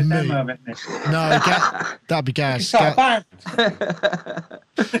doing a demo of it, Nick. No, that'd be gas. I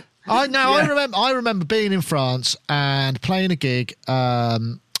remember being in France and playing a gig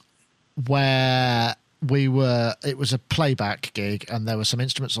where it was a playback gig, and there were some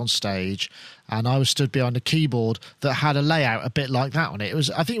instruments on stage, and I was stood behind a keyboard that had a layout a bit like that on it.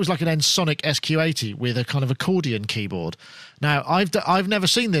 I think it was like an Ensoniq SQ80 with a kind of accordion keyboard. Now, I've never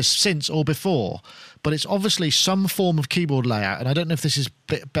seen this since or before, but it's obviously some form of keyboard layout, and I don't know if this is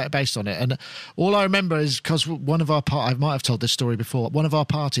based on it. And all I remember is, because one of our I might have told this story before, one of our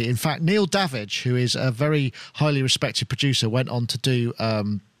party, in fact, Neil Davidge, who is a very highly respected producer, went on to do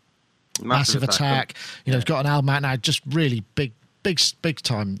Massive Attack. You know, he's got an album out now, just really big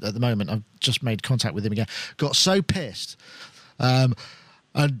time at the moment. I've just made contact with him again. Got so pissed.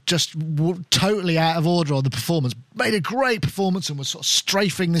 and just totally out of order on the performance. Made a great performance and was sort of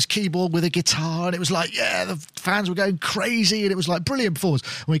strafing this keyboard with a guitar, and it was like, yeah, the fans were going crazy, and it was like brilliant performance.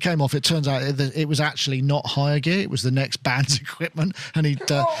 When we came off, it turns out it was actually not higher gear; it was the next band's equipment, and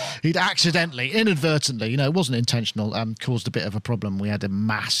he'd accidentally, inadvertently, it wasn't intentional, caused a bit of a problem. We had a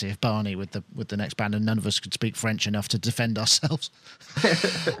massive Barney with the next band, and none of us could speak French enough to defend ourselves,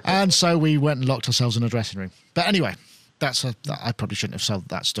 and so we went and locked ourselves in a dressing room. But anyway. I probably shouldn't have sold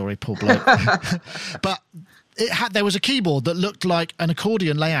that story, poor bloke. But there was a keyboard that looked like an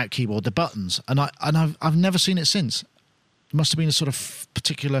accordion layout keyboard, the buttons, and I've never seen it since. It must have been a sort of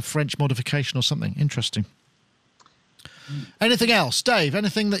particular French modification or something. Interesting. Anything else, Dave?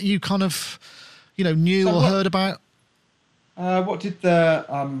 Anything that you kind of knew or heard about? What did the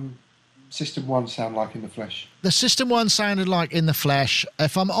System 1 sound like in the flesh? The System 1 sounded like in the flesh.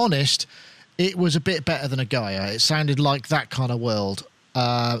 If I'm honest, it was a bit better than a Gaia. It sounded like that kind of world.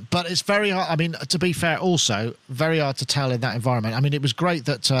 But it's very hard. I mean, to be fair, also very hard to tell in that environment. I mean, it was great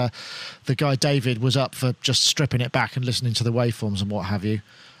that the guy David was up for just stripping it back and listening to the waveforms and what have you.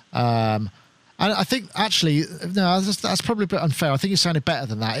 And I think actually, no, that's probably a bit unfair. I think it sounded better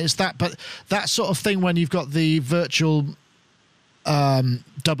than that. It's that, but that sort of thing when you've got the virtual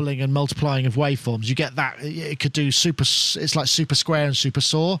doubling and multiplying of waveforms, you get that. It could do super. It's like super square and super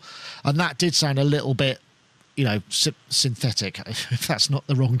saw, and that did sound a little bit, synthetic. If that's not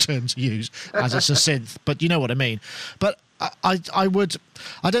the wrong term to use, as it's a synth, but you know what I mean. But I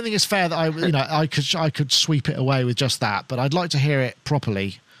don't think it's fair that I could sweep it away with just that. But I'd like to hear it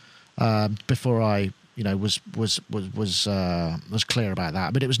properly before I was clear about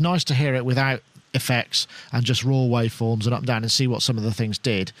that. But it was nice to hear it without effects and just raw waveforms and up and down and see what some of the things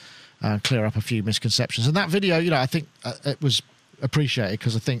did, clear up a few misconceptions. And that video, I think it was appreciated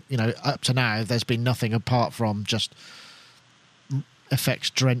because I think, up to now there's been nothing apart from just effects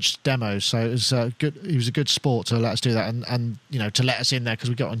drenched demos. So it was good. He was a good sport to let us do that and to let us in there because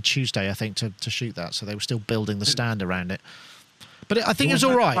we got on Tuesday, I think, to shoot that. So they were still building the stand around it. But I think it was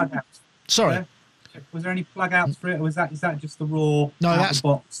all right. Sorry. Yeah. Was there any plug outs for it, or is that just the raw? No, the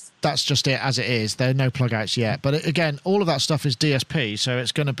box? That's just it as it is. There are no plug outs yet. But again, all of that stuff is DSP, so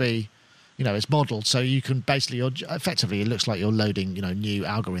it's going to be, it's modeled. So you can basically, effectively, it looks like you're loading, new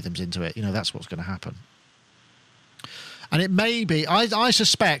algorithms into it. That's what's going to happen. And it may be, I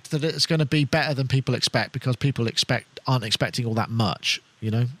suspect that it's going to be better than people expect because people aren't expecting all that much,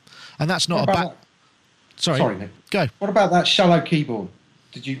 And that's not a bad. Sorry, Nick. Go. What about that shallow keyboard?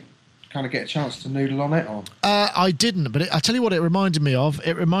 Did you kind of get a chance to noodle on it, or? I didn't, but I tell you what it reminded me of.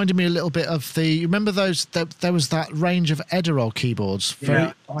 It reminded me a little bit of remember those, there was that range of Edirol keyboards.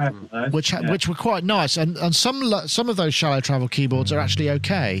 I have those. Which were quite nice. And some of those shallow travel keyboards are actually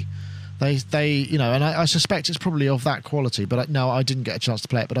okay. They and I suspect it's probably of that quality, but I didn't get a chance to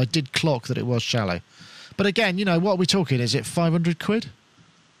play it, but I did clock that it was shallow. But again, what are we talking? Is it 500 quid?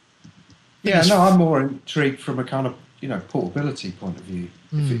 Yeah, no, I'm more intrigued from a kind of, portability point of view.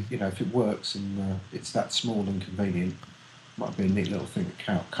 If it works and it's that small and convenient, might be a neat little thing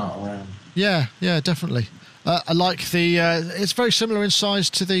to cart around. Yeah, definitely. I like the. It's very similar in size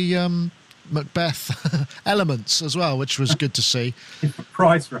to the Macbeth Elements as well, which was good to see. Different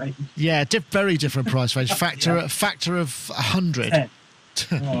price range. Yeah, very different price range. Factor of 100,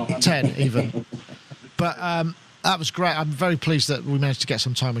 10 even. But that was great. I'm very pleased that we managed to get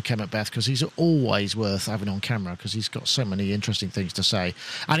some time with Ken Macbeth because he's always worth having on camera because he's got so many interesting things to say.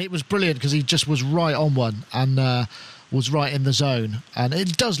 And it was brilliant because he just was right on one and was right in the zone. And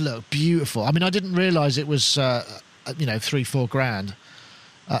it does look beautiful. I mean, I didn't realise it was, $3-4 grand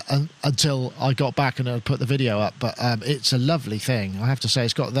until I got back and I put the video up. But it's a lovely thing. I have to say,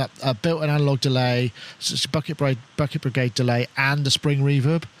 it's got that built-in analog delay, bucket brigade delay, and a spring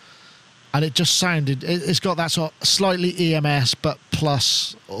reverb. And it just sounded, it's got that sort of slightly EMS, but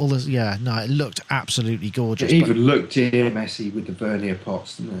plus all this, it looked absolutely gorgeous. It even looked EMS-y with the vernier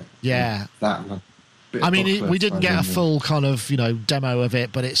pots, didn't it? Yeah. That and a bit we didn't get a full kind of, demo of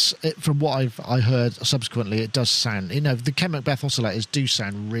it, but from what I heard subsequently, it does sound, the Ken Macbeth oscillators do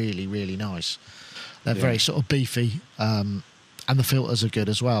sound really, really nice. They're very sort of beefy, and the filters are good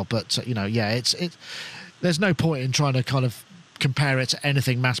as well. But, there's no point in trying to kind of compare it to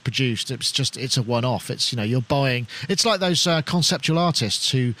anything mass produced. It's a one-off. It's you're buying, it's like those conceptual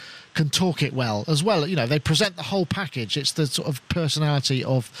artists who can talk it well as well. They present the whole package. It's the sort of personality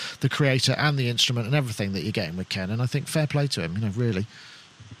of the creator and the instrument and everything that you're getting with Ken, and I think fair play to him, really.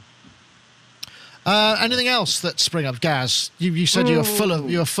 Anything else that spring up, Gaz? You said you're full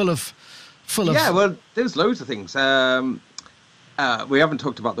of yeah, well, there's loads of things. We haven't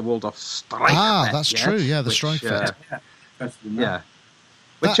talked about the Waldorf Strike. That's yet, true. Yeah, the Strike Fest.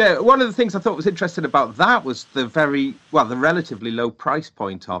 Which one of the things I thought was interesting about that was the relatively low price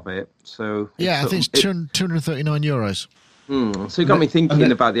point of it. So yeah, I think it's €239. So it got me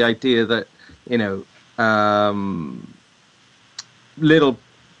thinking about the idea that, you know, little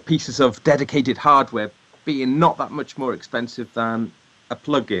pieces of dedicated hardware being not that much more expensive than a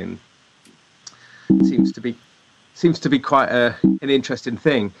plug-in seems to be quite an interesting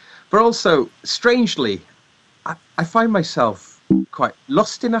thing. But also, strangely, I find myself quite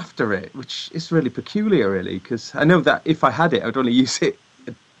lost in after it, which is really peculiar, really, because I know that if I had it, I'd only use it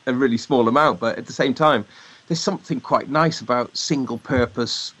a really small amount. But at the same time, there's something quite nice about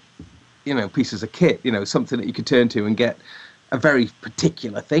single-purpose, you know, pieces of kit. You know, something that you could turn to and get a very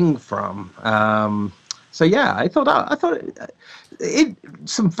particular thing from. So yeah, I thought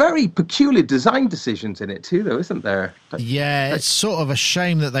some very peculiar design decisions in it too, though, isn't there? Yeah, it's sort of a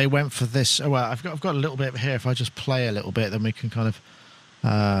shame that they went for this. Oh, well, I've got a little bit here. If I just play a little bit, then we can kind of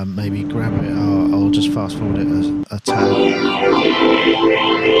maybe grab it. I'll just fast forward it a tad.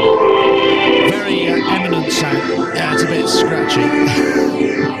 Very eminent sound. Yeah, it's a bit scratchy.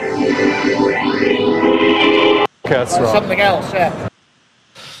 Something else, yeah.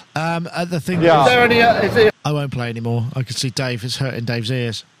 The thing Is there any? I won't play anymore. I can see Dave. It's hurting Dave's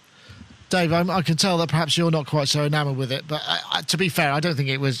ears. Dave, I can tell that perhaps you're not quite so enamoured with it. But to be fair, I don't think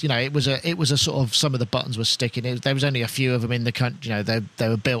it was. You know, it was a sort of, some of the buttons were sticking. There was only a few of them in the country. You know, they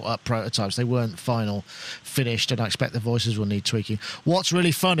were built up prototypes. They weren't finished, and I expect the voices will need tweaking. What's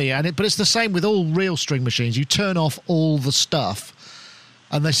really funny, but it's the same with all real string machines. You turn off all the stuff,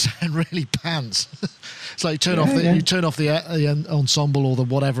 and they sound really pants. It's like you turn off the ensemble or the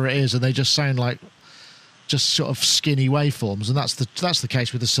whatever it is, and they just sound like just sort of skinny waveforms. And that's the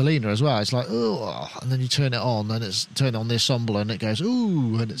case with the Selena as well. It's like, oh, and then you turn it on, and it's turn on the ensemble, and it goes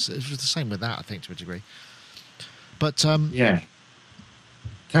ooh, and it's the same with that, I think, to a degree. But yeah,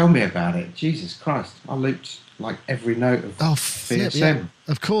 tell me about it. Jesus Christ, I looped like every note of BSM. Yeah,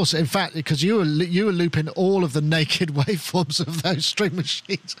 of course. In fact, because you were looping all of the naked waveforms of those string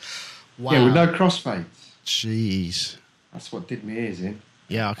machines. Wow. Yeah, with no crossfades. Jeez. That's what did my ears in.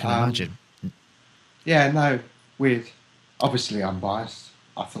 Yeah, I can imagine. Yeah, no, weird. Obviously, I'm biased.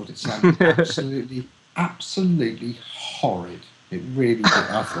 I thought it sounded absolutely horrid. It really did.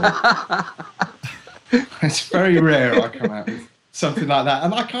 I thought it's very rare I come out with something like that,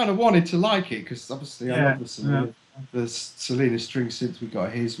 and I kind of wanted to like it because obviously I love the Selena. The Selena string synth we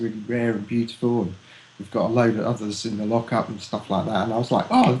got here is really rare and beautiful, and we've got a load of others in the lockup and stuff like that. And I was like,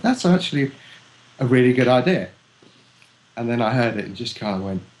 oh, that's actually a really good idea. And then I heard it and just kind of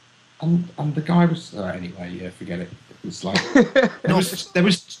went, and the guy was anyway. Yeah, forget it. It was like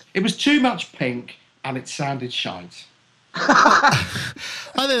it was too much pink and it sounded shite.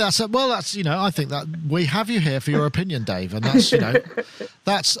 I think that's you know, I think that we have you here for your opinion, Dave, and that's, you know,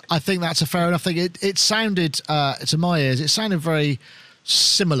 I think that's a fair enough thing. It sounded to my ears, it sounded very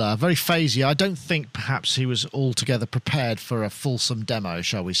similar, very phasey. I don't think perhaps he was altogether prepared for a fulsome demo,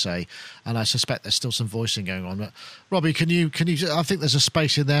 shall we say, and I suspect there's still some voicing going on. But Robbie, can you I think there's a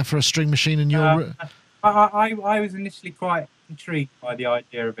space in there for a string machine in your I was initially quite intrigued by the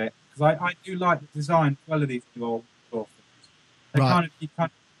idea of it, because I do like the design as well of these new old things. They kind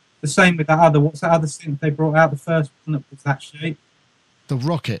of the same with that other, what's that other synth they brought out, the first one that was that shape? The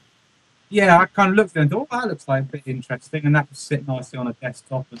Rocket. Yeah, I kind of looked at it and thought, that looks like a bit interesting, and that would sit nicely on a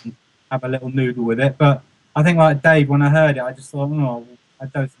desktop and have a little noodle with it. But I think, like Dave, when I heard it, I just thought, I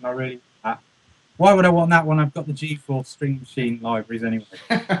don't think I really want that. Why would I want that when I've got the G-Force string machine libraries anyway?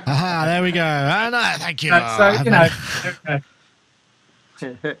 Aha, there we go. No, thank you. So, you know,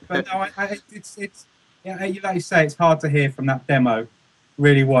 okay. But no, it's yeah, like you say, it's hard to hear from that demo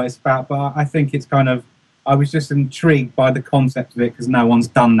really what it's about. But I think it's kind of, I was just intrigued by the concept of it because no one's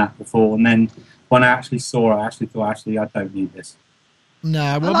done that before. And then when I actually saw it, I actually thought, I don't need this.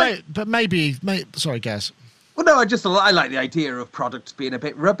 No, well, but maybe, sorry, Gaz. Well, no, I like the idea of products being a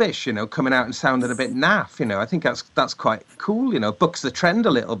bit rubbish, you know, coming out and sounding a bit naff, you know. I think that's quite cool, you know, bucks the trend a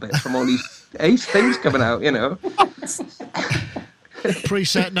little bit from all these ace things coming out, you know.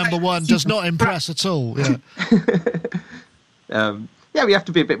 Preset number one does not impress at all. Yeah. Yeah, we have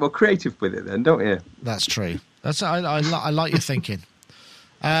to be a bit more creative with it then, don't you? That's true. I like your thinking.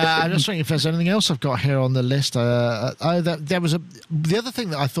 I'm just thinking if there's anything else I've got here on the list. There was the other thing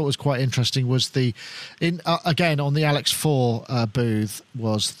that I thought was quite interesting was again on the Alex 4 booth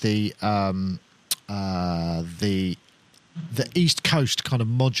was the East Coast kind of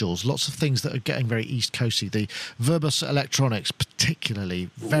modules. Lots of things that are getting very East Coasty. The Verbus Electronics, particularly,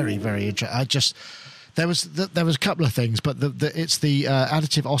 very very interesting. There was a couple of things, but it's the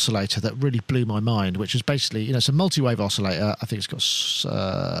additive oscillator that really blew my mind, which is basically, it's a multi-wave oscillator. I think it's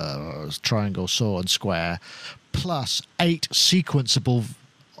got triangle, saw, and square, plus 8 sequenceable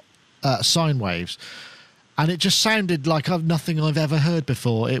sine waves. And it just sounded like nothing I've ever heard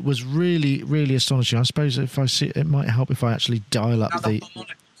before. It was really, really astonishing. I suppose if I see it might help if I actually dial up the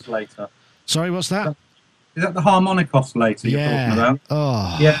harmonic oscillator. Sorry, what's that? Is that the harmonic oscillator you're talking about?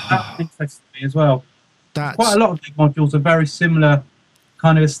 Oh, yeah, that interests me as well. That's... Quite a lot of the modules are very similar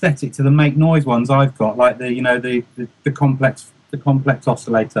kind of aesthetic to the Make Noise ones I've got, like the complex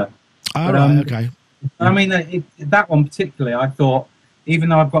oscillator. Oh, right, okay. I mean, that one particularly, I thought, even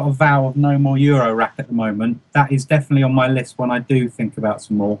though I've got a vow of no more Eurorack at the moment, that is definitely on my list when I do think about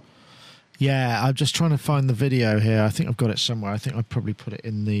some more. Yeah, I'm just trying to find the video here. I think I've got it somewhere. I think I probably put it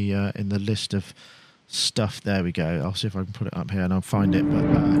in the list of stuff. There we go. I'll see if I can put it up here and I'll find it. But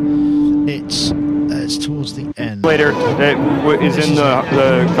it's towards the end. Later, that is in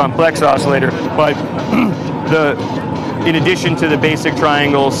the complex oscillator, but in addition to the basic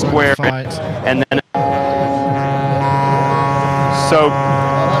triangle, square, and then so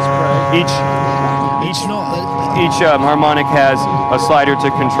each harmonic has a slider to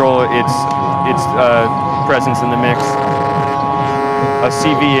control its presence in the mix, a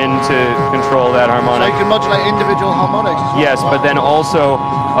CV in to control that harmonic. So you can modulate individual harmonics as well. Yes, but then also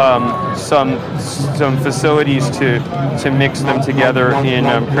some facilities to mix them together in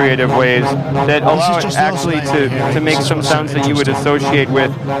creative ways that allow it actually to make some sounds that you would associate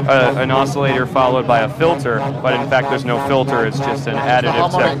with an oscillator followed by a filter, but in fact there's no filter, it's just an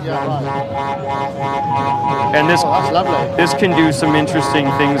additive section. And this can do some interesting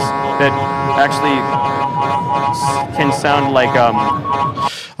things that actually can sound like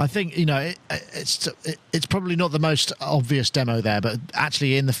I think it's probably not the most obvious demo there, but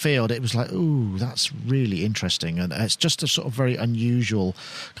actually in the field it was like, ooh, that's really interesting, and it's just a sort of very unusual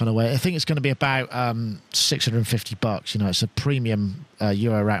kind of way. I think it's going to be about $650. It's a premium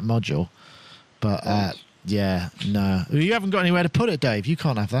Eurorack module, but yeah, no, you haven't got anywhere to put it, Dave. You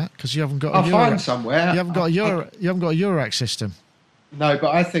can't have that because you haven't got. I'll find somewhere. You haven't got you haven't got a Eurorack system. No,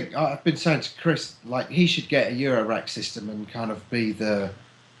 but I think I've been saying to Chris, like, he should get a Eurorack system and kind of be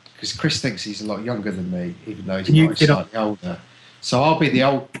because Chris thinks he's a lot younger than me, even though he's slightly older. So I'll be the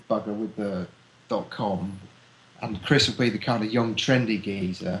old bugger with the .com, and Chris will be the kind of young, trendy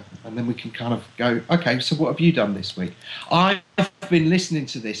geezer, and then we can kind of go, okay, so what have you done this week? I've been listening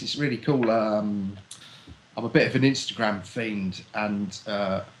to this. It's really cool. I'm a bit of an Instagram fiend, and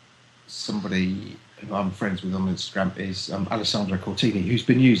somebody who I'm friends with on Instagram is Alessandro Cortini, who's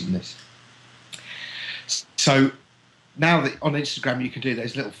been using this. So now that on Instagram you can do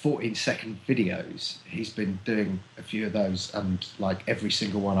those little 14-second videos, he's been doing a few of those, and like every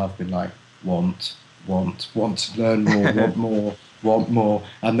single one I've been like, want, learn more, want more.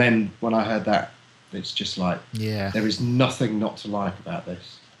 And then when I heard that, it's just like, yeah, there is nothing not to like about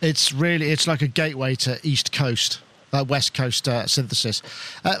this. It's like a gateway to East Coast. West Coast synthesis.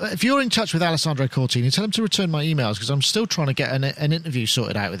 If you're in touch with Alessandro Cortini, tell him to return my emails, because I'm still trying to get an interview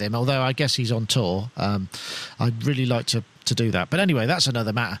sorted out with him, although I guess he's on tour. I'd really like to do that. But anyway, that's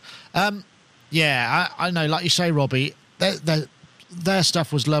another matter. Yeah, I know, like you say, Robbie, their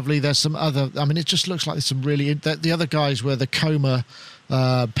stuff was lovely. There's some other... I mean, it just looks like there's some really... The other guys were the Coma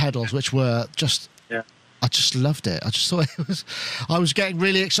pedals, which were just... Yeah. I just loved it. I just thought it was... I was getting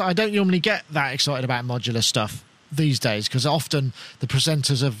really excited. I don't normally get that excited about modular stuff these days, because often the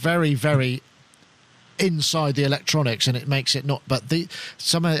presenters are very, very inside the electronics, and it makes it not. But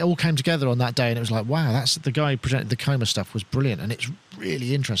somehow it all came together on that day, and it was like, wow, that's the guy who presented the Coma stuff was brilliant, and it's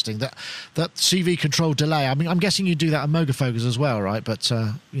really interesting that CV control delay. I mean, I'm guessing you do that on Mogafocus as well, right? But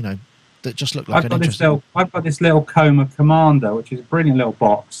that just looked like I've got this little Coma Commander, which is a brilliant little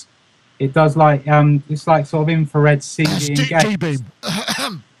box. It does like it's like sort of infrared CV and D-beam.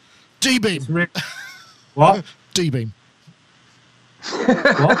 D-beam. What? D-beam.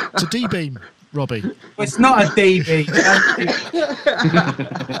 What? It's a D-beam, Robbie. Well, it's not a D-beam.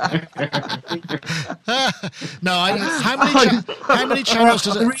 No, how many channels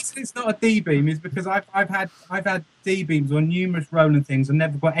does it? The reason it's not a D-beam is because I've had D-beams on numerous Roland things and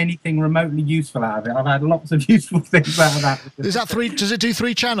never got anything remotely useful out of it. I've had lots of useful things out of that. Is that three? Does it do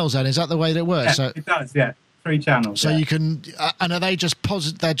 3 channels then? Is that the way that it works? Yeah, it does. Yeah, 3 channels. So you can, and are they just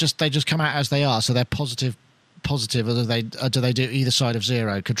positive? They just come out as they are. So they're positive, or do they do either side of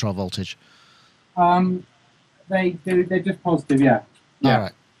 0 control voltage? They do. They're just positive. Yeah. All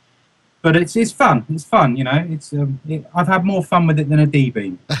right. But it's fun. It's fun, you know. I've had more fun with it than a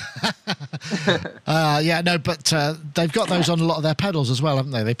D-Beam. But they've got those on a lot of their pedals as well,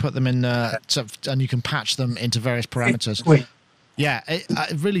 haven't they? They put them in, and you can patch them into various parameters. Yeah, it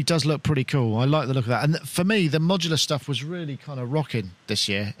really does look pretty cool. I like the look of that. And for me, the modular stuff was really kind of rocking this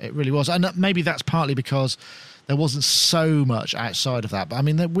year. It really was. And maybe that's partly because there wasn't so much outside of that. But I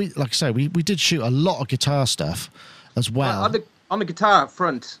mean, like I say, we did shoot a lot of guitar stuff as well. On the guitar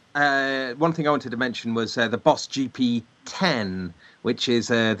front, one thing I wanted to mention was the Boss GP10, which is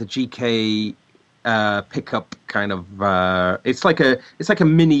the GK pickup kind of. It's like a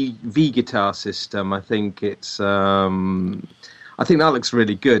mini V guitar system. I think I think that looks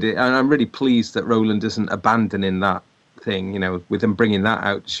really good, and I'm really pleased that Roland isn't abandoning that thing. You know, with them bringing that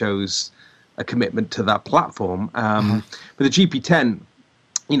out shows a commitment to that platform. But the GP10.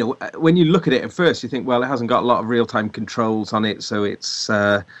 You know, when you look at it at first, you think, well, it hasn't got a lot of real-time controls on it, so it's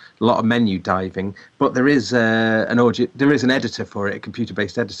a lot of menu diving. But there is an editor for it, a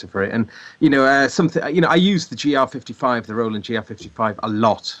computer-based editor for it, and I use the GR55, the Roland GR55, a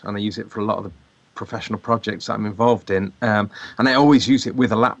lot, and I use it for a lot of the professional projects that I'm involved in, and I always use it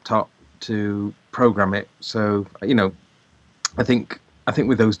with a laptop to program it. So, you know, I think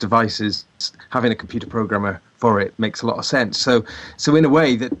with those devices, having a computer programmer for it makes a lot of sense. So in a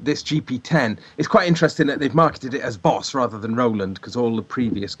way, that this GP10, it's quite interesting that they've marketed it as Boss rather than Roland, because all the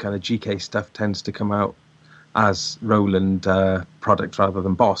previous kind of GK stuff tends to come out as Roland products rather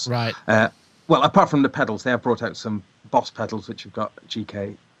than Boss. Right. Well, apart from the pedals, they have brought out some Boss pedals which have got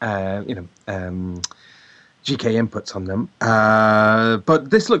GK, GK inputs on them.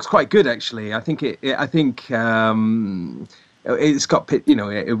 But this looks quite good, actually. I think it's got, you know,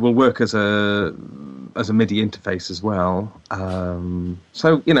 it will work as a MIDI interface as well.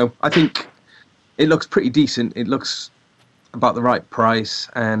 So, you know, I think it looks pretty decent. It looks about the right price,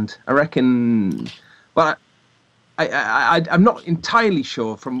 and I reckon. Well, I'm not entirely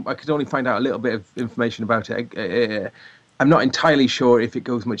sure. I could only find out a little bit of information about it. I'm not entirely sure if it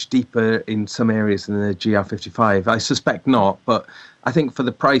goes much deeper in some areas than the GR55. I suspect not, but I think for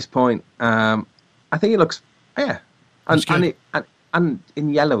the price point, I think it looks, yeah. And in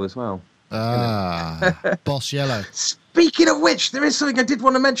yellow as well. Boss yellow. Speaking of which, there is something I did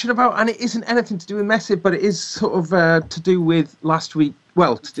want to mention about, and it isn't anything to do with Messive, but it is sort of to do with last week.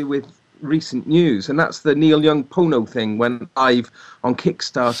 Well, to do with recent news, and that's the Neil Young Pono thing went live on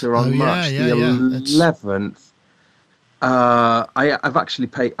Kickstarter on March the 11th. I've actually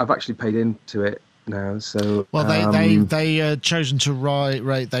paid into it now. So they chosen to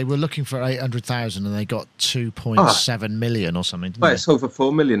rate. They were looking for 800,000 and they got 2.7 million or something. Well, it's over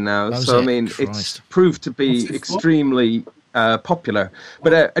 4 million now. So I mean, it's proved to be extremely popular.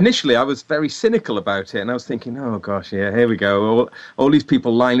 But initially, I was very cynical about it, and I was thinking, oh gosh, yeah, here we go. All these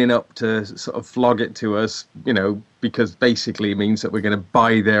people lining up to sort of flog it to us, you know, because basically it means that we're going to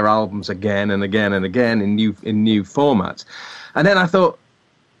buy their albums again and again and again in new formats. And then I thought,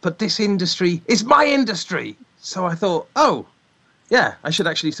 but this industry is my industry. So I thought, oh, yeah, I should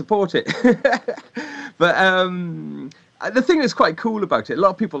actually support it. But the thing that's quite cool about it, a lot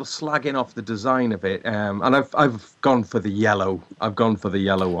of people are slagging off the design of it, and I've gone for the yellow. I've gone for the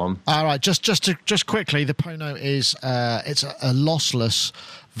yellow one. All right, just quickly, the Pono is it's a lossless,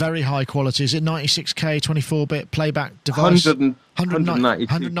 very high quality. Is it 96K 24-bit playback device?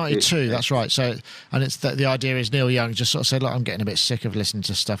 192. That's right. So, and it's the idea is Neil Young just sort of said, look, I'm getting a bit sick of listening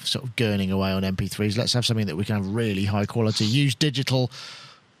to stuff sort of gurning away on MP3s. Let's have something that we can have really high quality. Use digital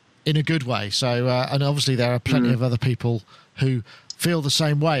in a good way. So, and obviously there are plenty of other people who feel the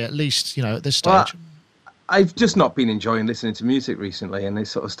same way, at least, you know, at this stage. Well, I've just not been enjoying listening to music recently, and it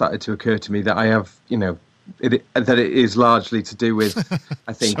sort of started to occur to me that I have, you know, that it is largely to do with,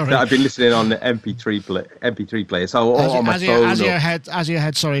 I think, that I've been listening on the MP3 player, so on my phone. As your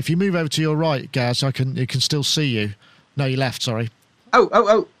head, sorry, if you move over to your right, Gaz, you can still see you. No, you left, sorry.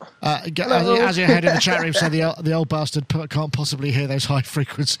 Oh. As your head in the chat room said, the old bastard can't possibly hear those high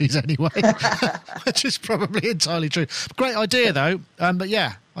frequencies anyway, which is probably entirely true. Great idea, though. But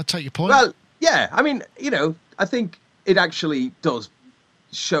yeah, I take your point. Well, yeah, I mean, you know, I think it actually does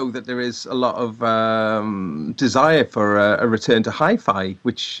show that there is a lot of desire for a return to hi-fi,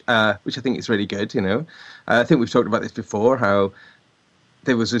 which I think is really good. You know, I think we've talked about this before, how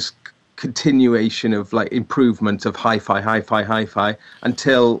there was this continuation of like improvement of hi-fi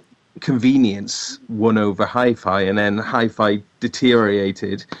until convenience won over hi-fi, and then hi-fi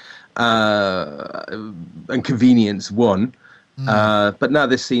deteriorated and convenience won. But now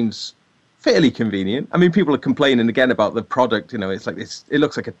this seems fairly convenient. I mean, people are complaining again about the product. You know, it's like this. It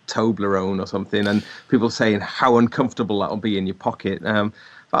looks like a Toblerone or something, and people saying how uncomfortable that'll be in your pocket.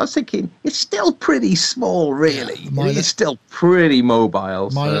 But I was thinking, it's still pretty small, really. Yeah, it's still pretty mobile.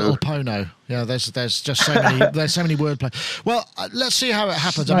 My Little Pono. Yeah, there's just so many there's so many wordplay. Well, let's see how it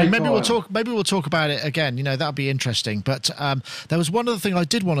happens. I mean, maybe we'll talk about it again. You know, that'll be interesting. But there was one other thing I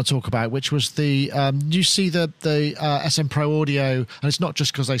did want to talk about, which was the you see the SM Pro Audio, and it's not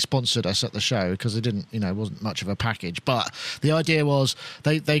just because they sponsored us at the show, because it didn't, it wasn't much of a package. But the idea was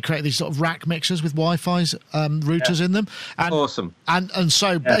they create these sort of rack mixers with Wi-Fi's routers in them. And, awesome. And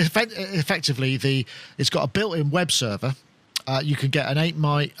so effectively it's got a built-in web server. You can get an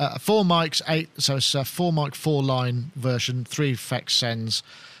 4 mics, 8. So it's a 4 mic, 4 line version, 3 effects sends.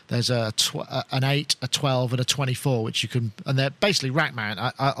 There's an 8, a 12, and a 24, which you can, and they're basically rack mount.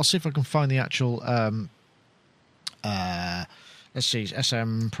 I'll see if I can find the actual. Let's see,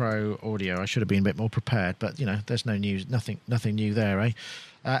 SM Pro Audio. I should have been a bit more prepared, but there's no news, nothing new there, eh?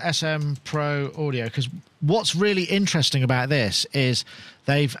 SM Pro Audio, because what's really interesting about this is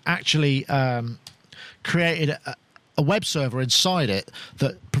they've actually created a web server inside it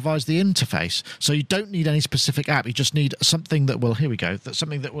that provides the interface. So you don't need any specific app. You just need something that will, here we go, that's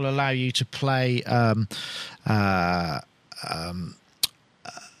something that will allow you to play a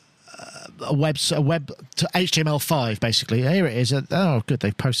web to HTML5, basically. Here it is. Oh, good.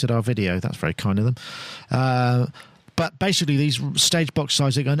 They've posted our video. That's very kind of them. But basically, these stage box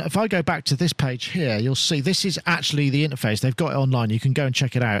sizing, and if I go back to this page here, you'll see this is actually the interface. They've got it online. You can go and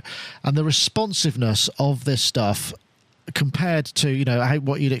check it out. And the responsiveness of this stuff compared to,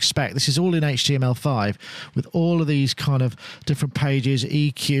 what you'd expect. This is all in HTML5 with all of these kind of different pages,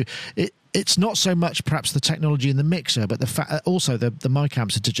 EQ. It's not so much perhaps the technology in the mixer, but the fact also the mic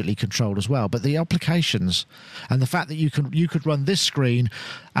amps are digitally controlled as well. But the applications and the fact that you could run this screen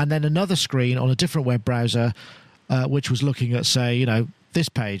and then another screen on a different web browser, which was looking at, say, this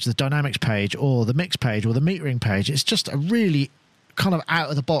page, the dynamics page, or the mix page, or the metering page. It's just a really kind of out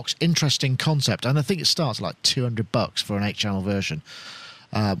of the box, interesting concept, and I think it starts like $200 for an 8-channel version.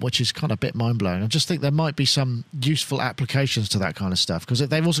 Which is kind of a bit mind-blowing. I just think there might be some useful applications to that kind of stuff, because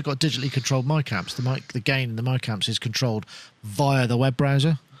they've also got digitally controlled mic amps. The gain in the mic amps is controlled via the web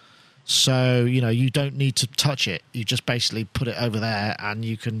browser. So, you don't need to touch it. You just basically put it over there and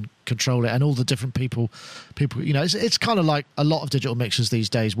you can control it. And all the different people, it's kind of like a lot of digital mixers these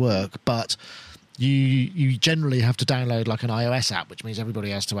days work, but you generally have to download like an iOS app, which means everybody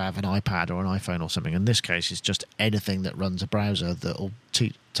has to have an iPad or an iPhone or something. In this case, it's just anything that runs a browser that will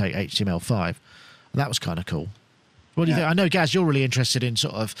take HTML5. And that was kind of cool. What do you think? I know, Gaz, you're really interested in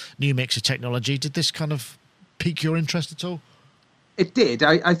sort of new mixer technology. Did this kind of pique your interest at all? It did.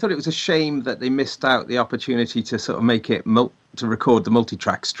 I thought it was a shame that they missed out the opportunity to sort of make it to record the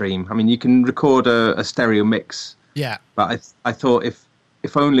multi-track stream. I mean, you can record a stereo mix. Yeah. But I thought if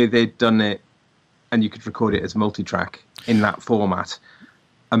only they'd done it and you could record it as multi-track in that format,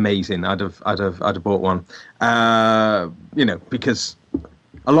 amazing. I'd have bought one. Because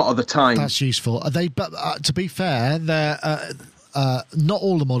a lot of the time that's useful. But to be fair, they're not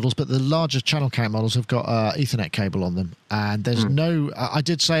all the models, but the larger channel count models have got Ethernet cable on them, and there's no. I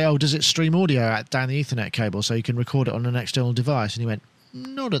did say, does it stream audio down the Ethernet cable so you can record it on an external device? And he went,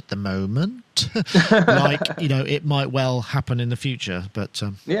 not at the moment. It might well happen in the future, but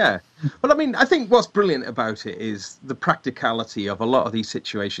yeah. Well, I mean, I think what's brilliant about it is the practicality of a lot of these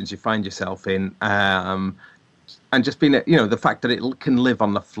situations you find yourself in, and just being, the fact that it can live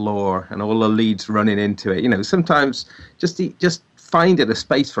on the floor and all the leads running into it. Sometimes just finding a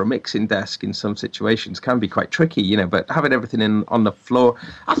space for a mixing desk in some situations can be quite tricky, but having everything on the floor,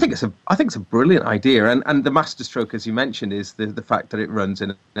 I think it's a brilliant idea. And the master stroke, as you mentioned, is the fact that it runs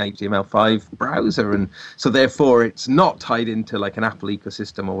in an HTML5 browser, and so therefore it's not tied into like an Apple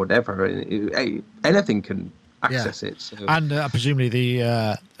ecosystem or whatever. Anything can access it. So. And presumably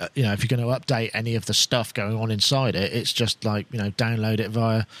if you're going to update any of the stuff going on inside it, it's just like, download it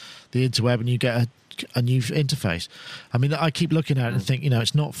via the interweb and you get a new interface. I mean, I keep looking at it and think,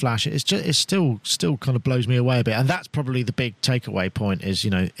 it's not Flash. It's still kind of blows me away a bit. And that's probably the big takeaway point is,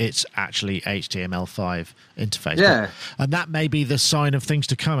 it's actually HTML5 interface. Yeah. And that may be the sign of things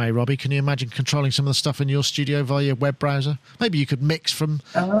to come, Robbie? Can you imagine controlling some of the stuff in your studio via your web browser? Maybe you could mix from...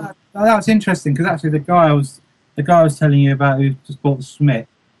 that was interesting, because actually the guy I was telling you about who just bought the Smith,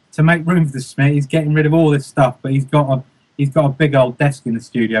 to make room for the Smith, he's getting rid of all this stuff, but he's got a big old desk in the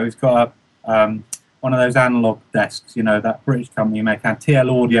studio. He's got one of those analog desks, that British company make,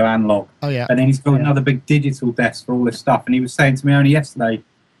 TL Audio Analog. Oh, yeah. And then he's got another big digital desk for all this stuff. And he was saying to me only yesterday,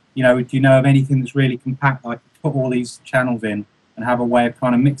 do you know of anything that's really compact, like put all these channels in and have a way of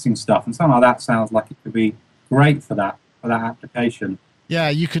kind of mixing stuff? And something like that sounds like it could be great for that application. Yeah,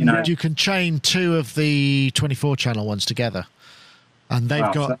 you can chain two of the 24-channel ones together. And they've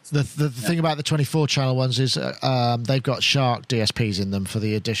Wow, got so the thing about the 24 channel ones is they've got Shark DSPs in them for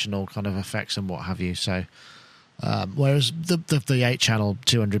the additional kind of effects and what have you. So whereas the 8 channel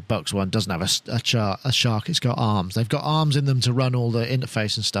 $200 one doesn't have a shark, it's got arms. They've got arms in them to run all the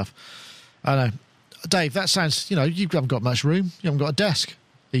interface and stuff. I don't know, Dave. That sounds, you haven't got much room. You haven't got a desk,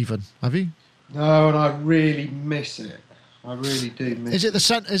 even, have you? No, and I really miss it. I really do miss it.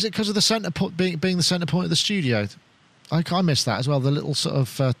 Is it because of the center point being the center point of the studio? I miss that as well. The little sort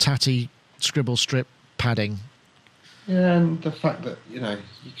of tatty scribble strip padding. Yeah, and the fact that you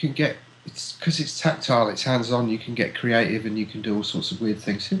can get it's because it's tactile, it's hands-on. You can get creative and you can do all sorts of weird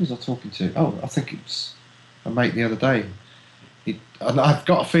things. Who was I talking to? Oh, I think it was a mate the other day. And I've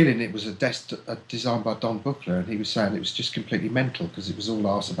got a feeling it was a desk designed by Don Buckler, and he was saying it was just completely mental because it was all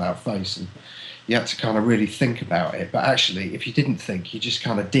arse about face, and you had to kind of really think about it. But actually, if you didn't think, you just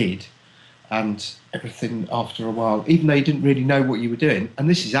kind of did. And everything after a while, even though you didn't really know what you were doing, and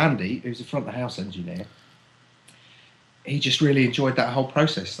this is Andy, who's a front of house engineer, he just really enjoyed that whole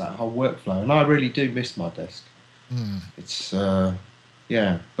process, that whole workflow, and I really do miss my desk. It's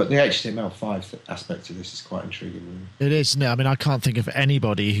but the HTML5 aspect of this is quite intriguing. Really. It is. No, I mean, I can't think of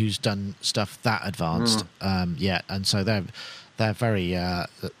anybody who's done stuff that advanced yet, and so they're very.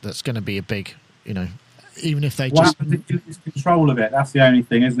 That's going to be a big, even if they what just. happens if you lose control of it? That's the only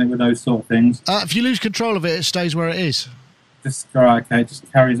thing, isn't it, with those sort of things? If you lose control of it, it stays where it is. Just it just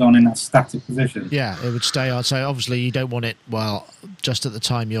carries on in that static position. Yeah, it would stay on. So obviously you don't want it, just at the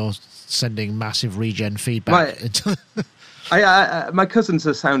time you're sending massive regen feedback. My cousin's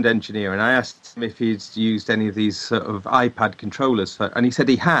a sound engineer, and I asked him if he'd used any of these sort of iPad controllers, and he said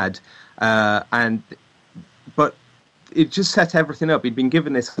he had, but it just set everything up. He'd been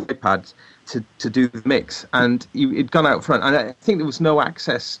given this iPad to do the mix, and he'd gone out front, and I think there was no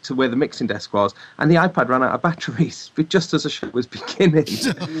access to where the mixing desk was, and the iPad ran out of batteries just as the show was beginning.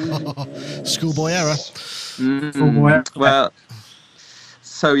 Schoolboy error. Schoolboy error. Well,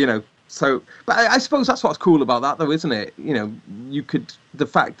 but I suppose that's what's cool about that, though, isn't it? You could, the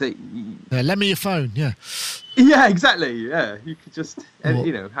fact that lend me your phone. Yeah exactly, you could just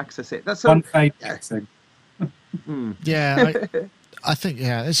access it. That's one thing. Yeah, I think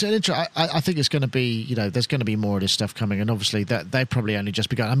it's an I think it's going to be there's going to be more of this stuff coming, and obviously that they've probably only just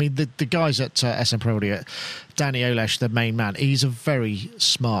begun. I mean, the guys at SM Pro Audio, Danny Olesh, the main man, he's a very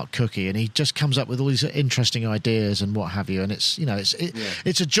smart cookie, and he just comes up with all these interesting ideas and what have you. And it's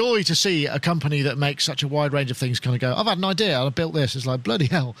it's a joy to see a company that makes such a wide range of things kind of go, I've had an idea, I built this. It's like, bloody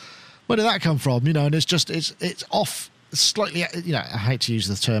hell, where did that come from? And it's just it's off slightly. I hate to use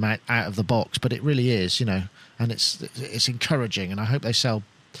the term out of the box, but it really is. And it's encouraging, and I hope they sell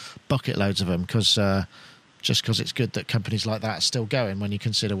bucket loads of them because it's good that companies like that are still going when you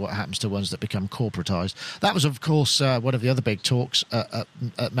consider what happens to ones that become corporatized. That was, of course, one of the other big talks at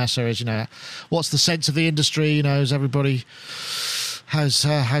Messe is, what's the sense of the industry? Is everybody how's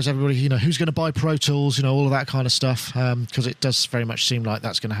everybody, who's going to buy Pro Tools, all of that kind of stuff, because it does very much seem like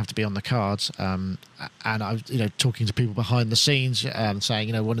that's going to have to be on the cards. And I was, talking to people behind the scenes,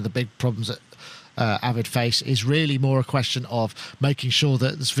 saying, one of the big problems that Avid face is really more a question of making sure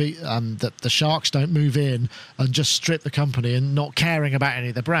that that the sharks don't move in and just strip the company and not caring about any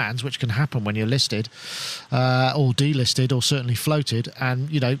of the brands, which can happen when you're listed or delisted or certainly floated,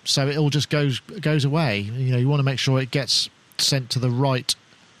 and so it all just goes away. You want to make sure it gets sent to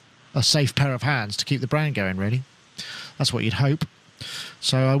a safe pair of hands to keep the brand going. Really, that's what you'd hope.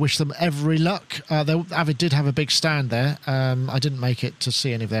 So I wish them every luck. Avid did have a big stand there. I didn't make it to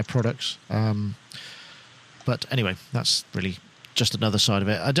see any of their products. But anyway, that's really just another side of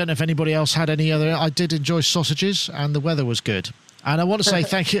it. I don't know if anybody else had any other. I did enjoy sausages, and the weather was good. And I want to say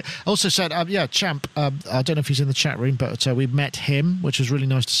thank you. I also said, Champ, I don't know if he's in the chat room, but we met him, which was really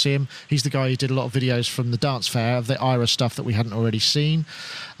nice to see him. He's the guy who did a lot of videos from the dance fair of the IRA stuff that we hadn't already seen.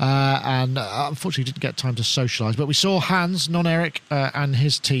 And unfortunately didn't get time to socialise. But we saw Hans, Non-Eric, and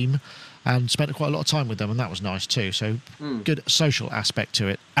his team, and spent quite a lot of time with them, and that was nice too. So good social aspect to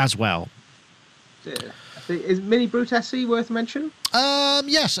it as well. Yeah. Is Mini Brute SE worth mention?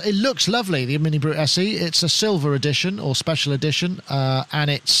 Yes, it looks lovely, the Mini Brute SE. It's a silver edition or special edition, and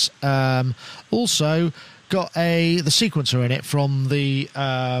it's also got the sequencer in it from the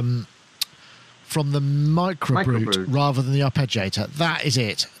Micro Brute rather than the Arpeggiator. That is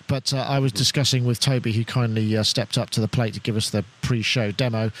it. But I was discussing with Toby, who kindly stepped up to the plate to give us the pre-show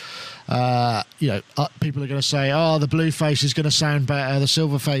demo. People are going to say, the blue face is going to sound better, the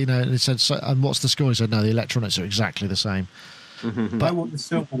silver face, and it said, and what's the score? He said, no, the electronics are exactly the same. But I want the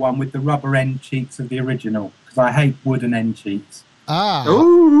silver one with the rubber end cheeks of the original, because I hate wooden end cheeks.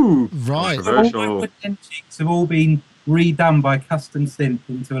 Ooh, right. All my wooden end cheeks have all been redone by Custom Synth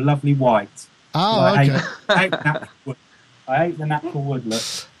into a lovely white. Oh, okay. I hate the natural wood look.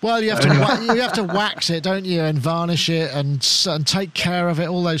 Well, you have to wax it, don't you, and varnish it and take care of it,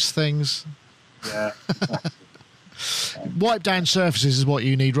 all those things. Yeah. Wipe down surfaces is what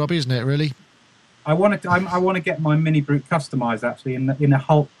you need, Robbie, isn't it? Really. I want to get my Mini Brute customised actually in a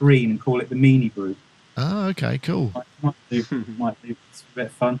Hulk green and call it the Mini Brute. Oh, okay, cool. Might do. It's a bit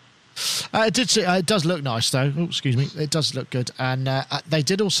of fun. It does look nice, though. Oh, excuse me. It does look good. And they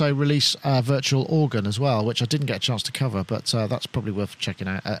did also release a virtual organ as well, which I didn't get a chance to cover, but that's probably worth checking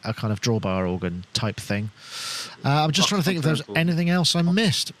out, a kind of drawbar organ type thing. I'm just trying to think if there's anything else I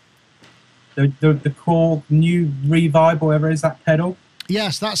missed. The Korg new Revibe, or whatever is that pedal?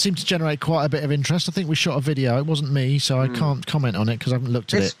 Yes, that seemed to generate quite a bit of interest. I think we shot a video. It wasn't me, so I can't comment on it because I haven't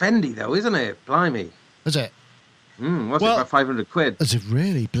looked at it. It's Fendi, though, isn't it? Blimey. Is it? What's it, about 500 quid? Is it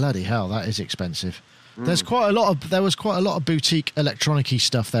really? Bloody hell, that is expensive. There was quite a lot of boutique electronic-y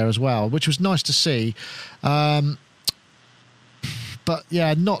stuff there as well, which was nice to see. But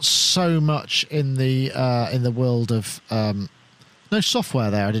yeah, not so much in the world of no software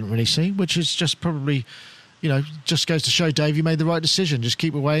there. I didn't really see, which is just probably, just goes to show, Dave, you made the right decision. Just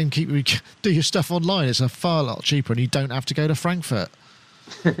keep away and do your stuff online. It's a far lot cheaper, and you don't have to go to Frankfurt.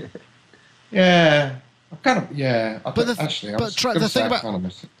 Yeah. The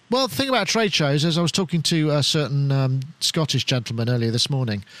thing about trade shows is I was talking to a certain Scottish gentleman earlier this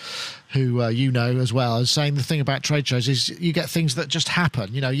morning who you know as well, as saying the thing about trade shows is you get things that just happen.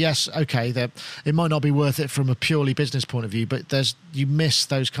 Yes, okay, it might not be worth it from a purely business point of view, but you miss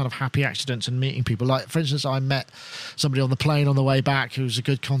those kind of happy accidents and meeting people. Like, for instance, I met somebody on the plane on the way back who was a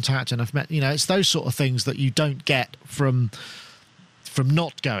good contact, and I've met, it's those sort of things that you don't get from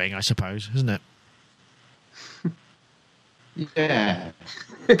not going, I suppose, isn't it? Yeah.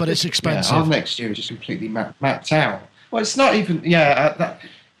 But it's expensive. Our next year is just completely mapped out. Well, it's not even,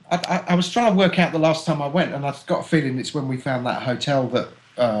 I was trying to work out the last time I went, and I've got a feeling it's when we found that hotel that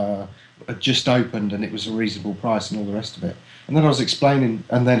had just opened and it was a reasonable price and all the rest of it. And then I was explaining,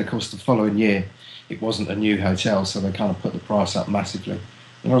 and then, of course, the following year, it wasn't a new hotel, so they kind of put the price up massively.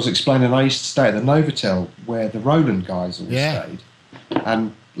 And I was explaining I used to stay at the Novotel where the Roland guys all stayed.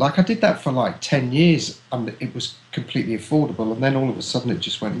 And I did that for 10 years, and it was completely affordable, and then all of a sudden it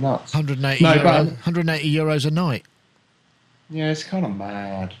just went nuts. 180 euros a night. Yeah, it's kind of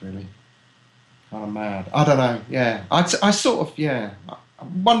mad, really. Kind of mad. I don't know. Yeah, I sort of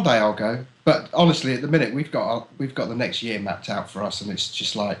one day I'll go, but honestly, at the minute we've got the next year mapped out for us, and it's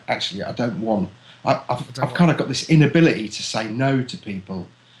just actually I don't want. I've kind of got this inability to say no to people.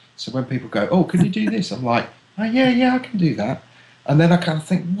 So when people go, "Oh, can you do this?" I'm like, "Oh yeah, I can do that." And then I kind of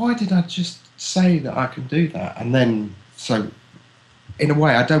think, why did I just say that I can do that? And then, so in a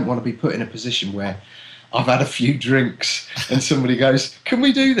way, I don't want to be put in a position where I've had a few drinks and somebody goes, can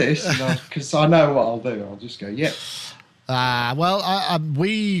we do this? Because I know what I'll do. I'll just go, yeah.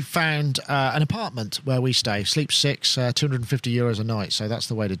 We found an apartment where we stay, Sleep 6, 250 euros a night. So that's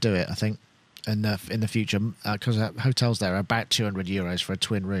the way to do it, I think, in the future, because hotels there are about 200 euros for a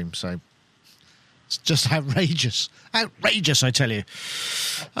twin room. So it's just outrageous, I tell you.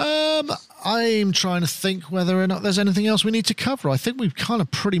 I'm trying to think whether or not there's anything else we need to cover. I think we've kind of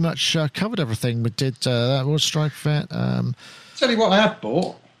pretty much covered everything. We did that was Strike Vet. Tell you what I have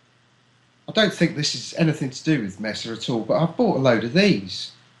bought. I don't think this is anything to do with Mesa at all, but I've bought a load of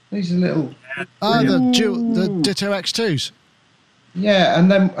these. These are little. The Ditto X2s. Yeah,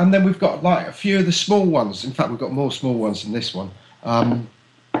 and then we've got a few of the small ones. In fact, we've got more small ones than this one.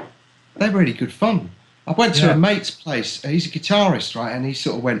 They're really good fun. I went to a mate's place. He's a guitarist, right? And he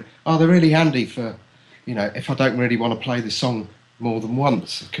sort of went, "Oh, they're really handy for, if I don't really want to play the song more than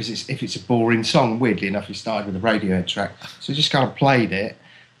once, because if it's a boring song." Weirdly enough, he started with a Radiohead track, so he just kind of played it,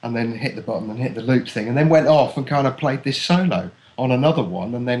 and then hit the button and hit the loop thing, and then went off and kind of played this solo on another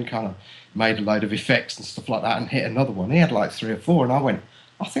one, and then kind of made a load of effects and stuff like that, and hit another one. He had 3 or 4, and I went,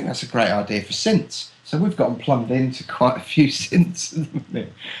 "I think that's a great idea for synths." So we've got them plumbed into quite a few synths, and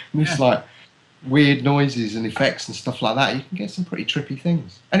it's weird noises and effects and stuff like that. You can get some pretty trippy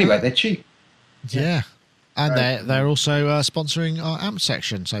things. Anyway, they're cheap. Yeah. And they're also sponsoring our AMP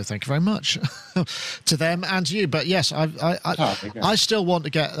section, so thank you very much to them and to you. But yes, I still want to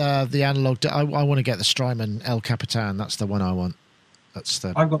get the analog. I want to get the Strymon El Capitan. That's the one I want.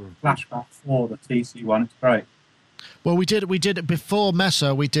 I've got the Flashback 4, the TC one. It's great. Well, we did before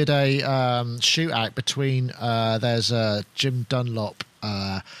Mesa. We did a shootout between. There's Jim Dunlop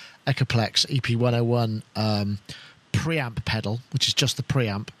Echoplex EP101 preamp pedal, which is just the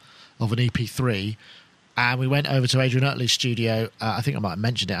preamp of an EP3, And we went over to Adrian Utley's studio. I think I might have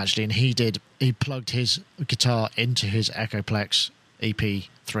mentioned it actually, and he plugged his guitar into his Echoplex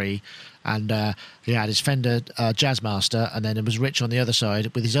EP3, and he had his Fender Jazzmaster, and then it was Rich on the other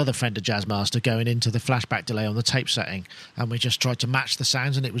side with his other Fender Jazzmaster going into the flashback delay on the tape setting, and we just tried to match the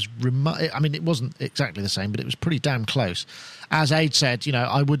sounds, and it was I mean, it wasn't exactly the same, but it was pretty damn close. As Aid said, you know,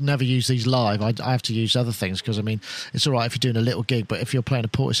 I would never use these live. I have to use other things because, I mean, it's all right if you're doing a little gig, but if you're playing a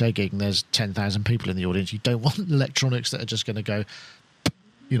Portishead gig and there's 10,000 people in the audience, you don't want electronics that are just going to go,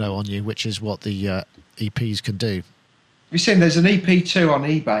 you know, on you, which is what the EPs can do. Have you seen there's an EP2 on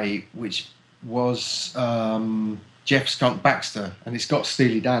eBay which was Jeff Skunk Baxter, and it's got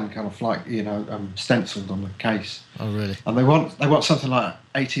Steely Dan kind of like, you know, stenciled on the case. Oh, really? And they want something like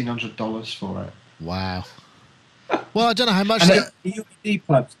 $1,800 for it. Wow. Well, I don't know how much. The UAD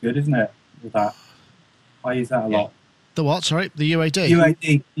plug's good, isn't it? With that, I use that a lot. The what? Sorry, the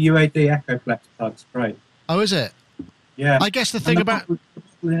UAD. UAD Echoplex plug's great. Oh, is it? Yeah. I guess the thing about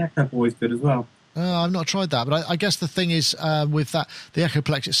the Echo Boy's good as well. I've not tried that, but I guess the thing is with that, the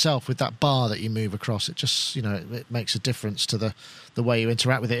Echoplex itself, with that bar that you move across, it just, you know, it makes a difference to the way you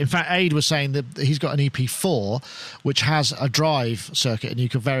interact with it. In fact, Aid was saying that he's got an EP4 which has a drive circuit and you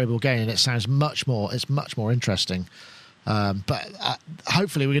can variable gain, and it sounds much more interesting. But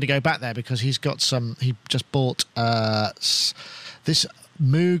hopefully we're going to go back there because he just bought this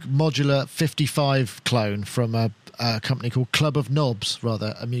Moog Modular 55 clone from a company called Club of Knobs,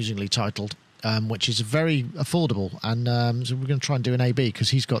 rather amusingly titled. Which is very affordable, and so we're going to try and do an AB because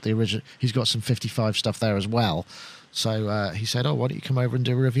he's got the original. He's got some 55 stuff there as well. So he said, "Oh, why don't you come over and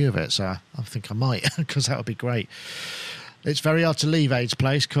do a review of it?" So I think I might because that would be great. It's very hard to leave Aid's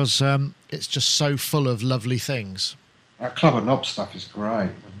place because it's just so full of lovely things. That Club of Knobs stuff is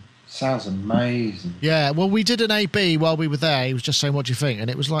great. Sounds amazing. Yeah, well, we did an AB while we were there. He was just saying, "What do you think?" And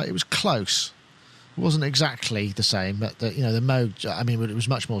it was close. It wasn't exactly the same, but the Moog, I mean, it was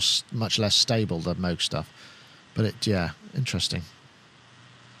much less stable, the Moog stuff. But interesting.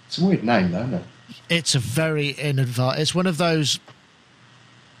 It's a weird name, though, isn't it? It's a very it's one of those.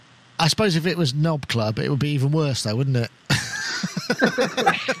 I suppose if it was Knob Club, it would be even worse, though, wouldn't it?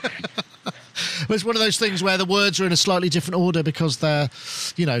 It's one of those things where the words are in a slightly different order because they're,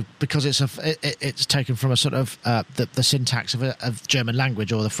 because it's taken from a sort of the syntax of German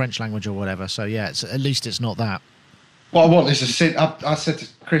language or the French language or whatever. So at least it's not that. What I want is a synth. I said to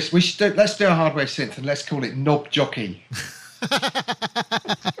Chris, let's do a hardware synth and let's call it Knob Jockey.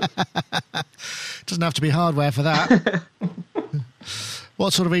 Doesn't have to be hardware for that.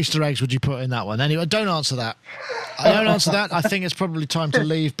 What sort of Easter eggs would you put in that one? Anyway, don't answer that. I don't answer that. I think it's probably time to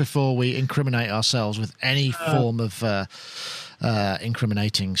leave before we incriminate ourselves with any form of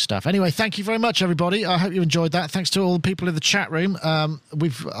incriminating stuff. Anyway, thank you very much, everybody. I hope you enjoyed that. Thanks to all the people in the chat room. I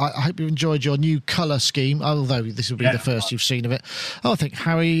hope you enjoyed your new colour scheme, although this will be the first you've seen of it. Oh, I think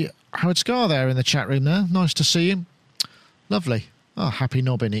Howard Scar there in the chat room there. Nice to see him. Lovely. Oh, happy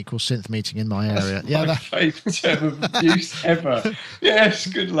nobbin equals synth meeting in my area. That's my favourite term of abuse ever. Yes,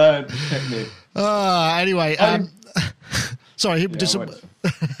 good lad. Anyway, sorry.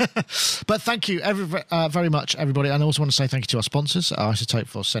 But thank you very much, everybody. And I also want to say thank you to our sponsors, Isotope,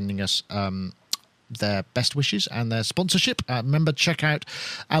 for sending us their best wishes and their sponsorship. Remember, check out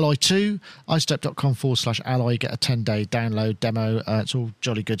Alloy 2, isotope.com/alloy. Get a 10-day download demo. It's all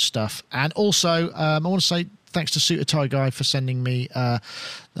jolly good stuff. And also, I want to say thanks to Suitor Tie Guy for sending me a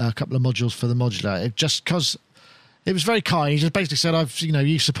couple of modules for the modular. Just because it was very kind. He just basically said,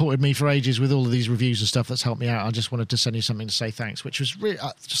 you've supported me for ages with all of these reviews and stuff. That's helped me out. I just wanted to send you something to say thanks, which was really,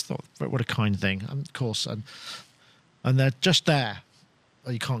 I just thought, what a kind thing. And of course, and they're just there.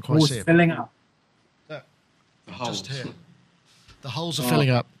 You can't quite see it. Filling up. The holes. Just here. The holes are filling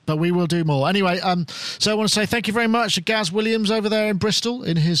up, but we will do more. Anyway, so I want to say thank you very much to Gaz Williams over there in Bristol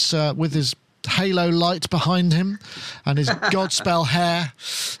in his with his halo light behind him and his Godspell hair.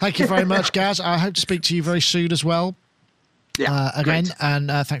 Thank you very much, Gaz. I hope to speak to you very soon as well. Again, great. And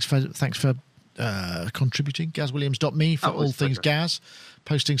thanks for contributing. GazWilliams.me for all things Gaz,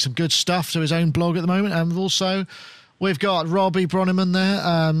 posting some good stuff to his own blog at the moment. And also, we've got Robbie Bronneman there,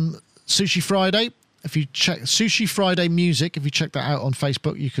 Sushi Friday. If you check Sushi Friday Music, if you check that out on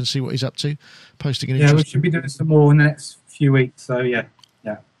Facebook, you can see what he's up to, posting an we should be doing some more in the next few weeks. So yeah,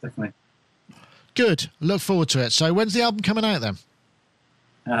 definitely. Good. Look forward to it. So when's the album coming out then?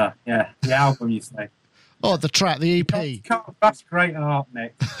 The album, you say. Oh, the track, the EP. That's great art,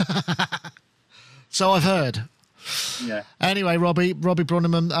 Nick. So I've heard. Yeah. Anyway, Robbie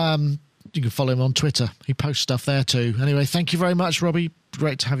Bronneman, you can follow him on Twitter. He posts stuff there too. Anyway, thank you very much, Robbie.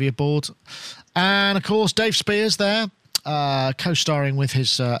 Great to have you aboard. And of course, Dave Spears there, co-starring with his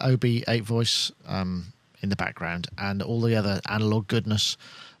OB8 voice in the background and all the other analog goodness.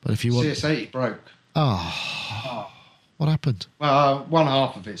 But if you want, CS80 broke. What happened? Well, one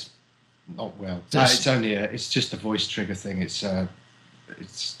half of it's not well. Just- It's just a voice trigger thing. It's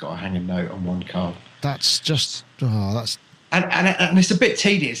got a hanging note on one card. That's just And it's a bit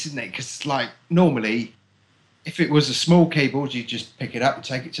tedious, isn't it? Because like normally, if it was a small keyboard, you just pick it up and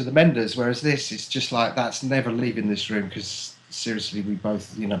take it to the menders. Whereas this, it's just like that's never leaving this room. Because seriously, we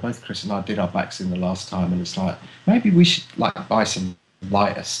both Chris and I did our backs in the last time, and it's like maybe we should like buy some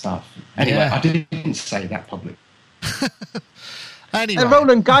lighter stuff. Anyway, Yeah. I didn't say that publicly. anyway. And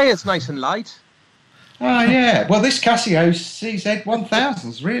Roland Gaia's nice and light. Oh yeah. Well, this Casio CZ1000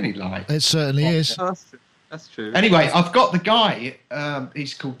 is really light. It certainly is. Oh, that's true. Anyway, I've got the guy,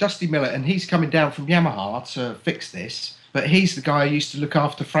 he's called Dusty Miller, and he's coming down from Yamaha to fix this. But he's the guy who used to look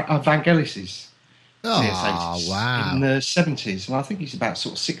after Vangelis's Oh, CS80s wow. in the 70s. And I think he's about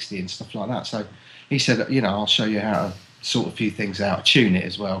sort of 60 and stuff like that. So he said, I'll show you how to sort a few things out, tune it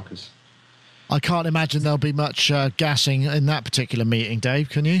as well. Because I can't imagine there'll be much gassing in that particular meeting, Dave,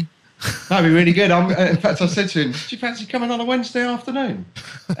 can you? that'd be really good. In fact, I said to him, do you fancy coming on a Wednesday afternoon?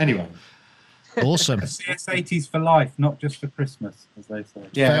 Anyway. Awesome. CS80s for life, not just for Christmas, as they say.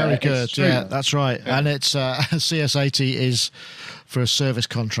 Very it's good. true. Yeah, that's right. Yeah. And it's CS80 is for a service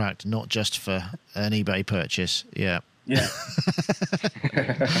contract, not just for an eBay purchase. Yeah. Yeah.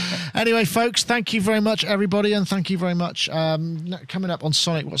 Anyway, folks, thank you very much, everybody, and thank you very much. Coming up on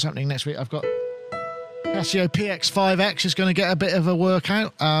Sonic, what's happening next week? I've got Casio PX5X is going to get a bit of a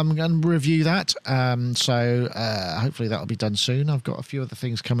workout. I'm going to review that. So hopefully that'll be done soon. I've got a few other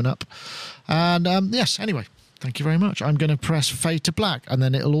things coming up. And yes, anyway, thank you very much. I'm going to press fade to black and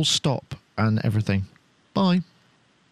then it'll all stop and everything. Bye.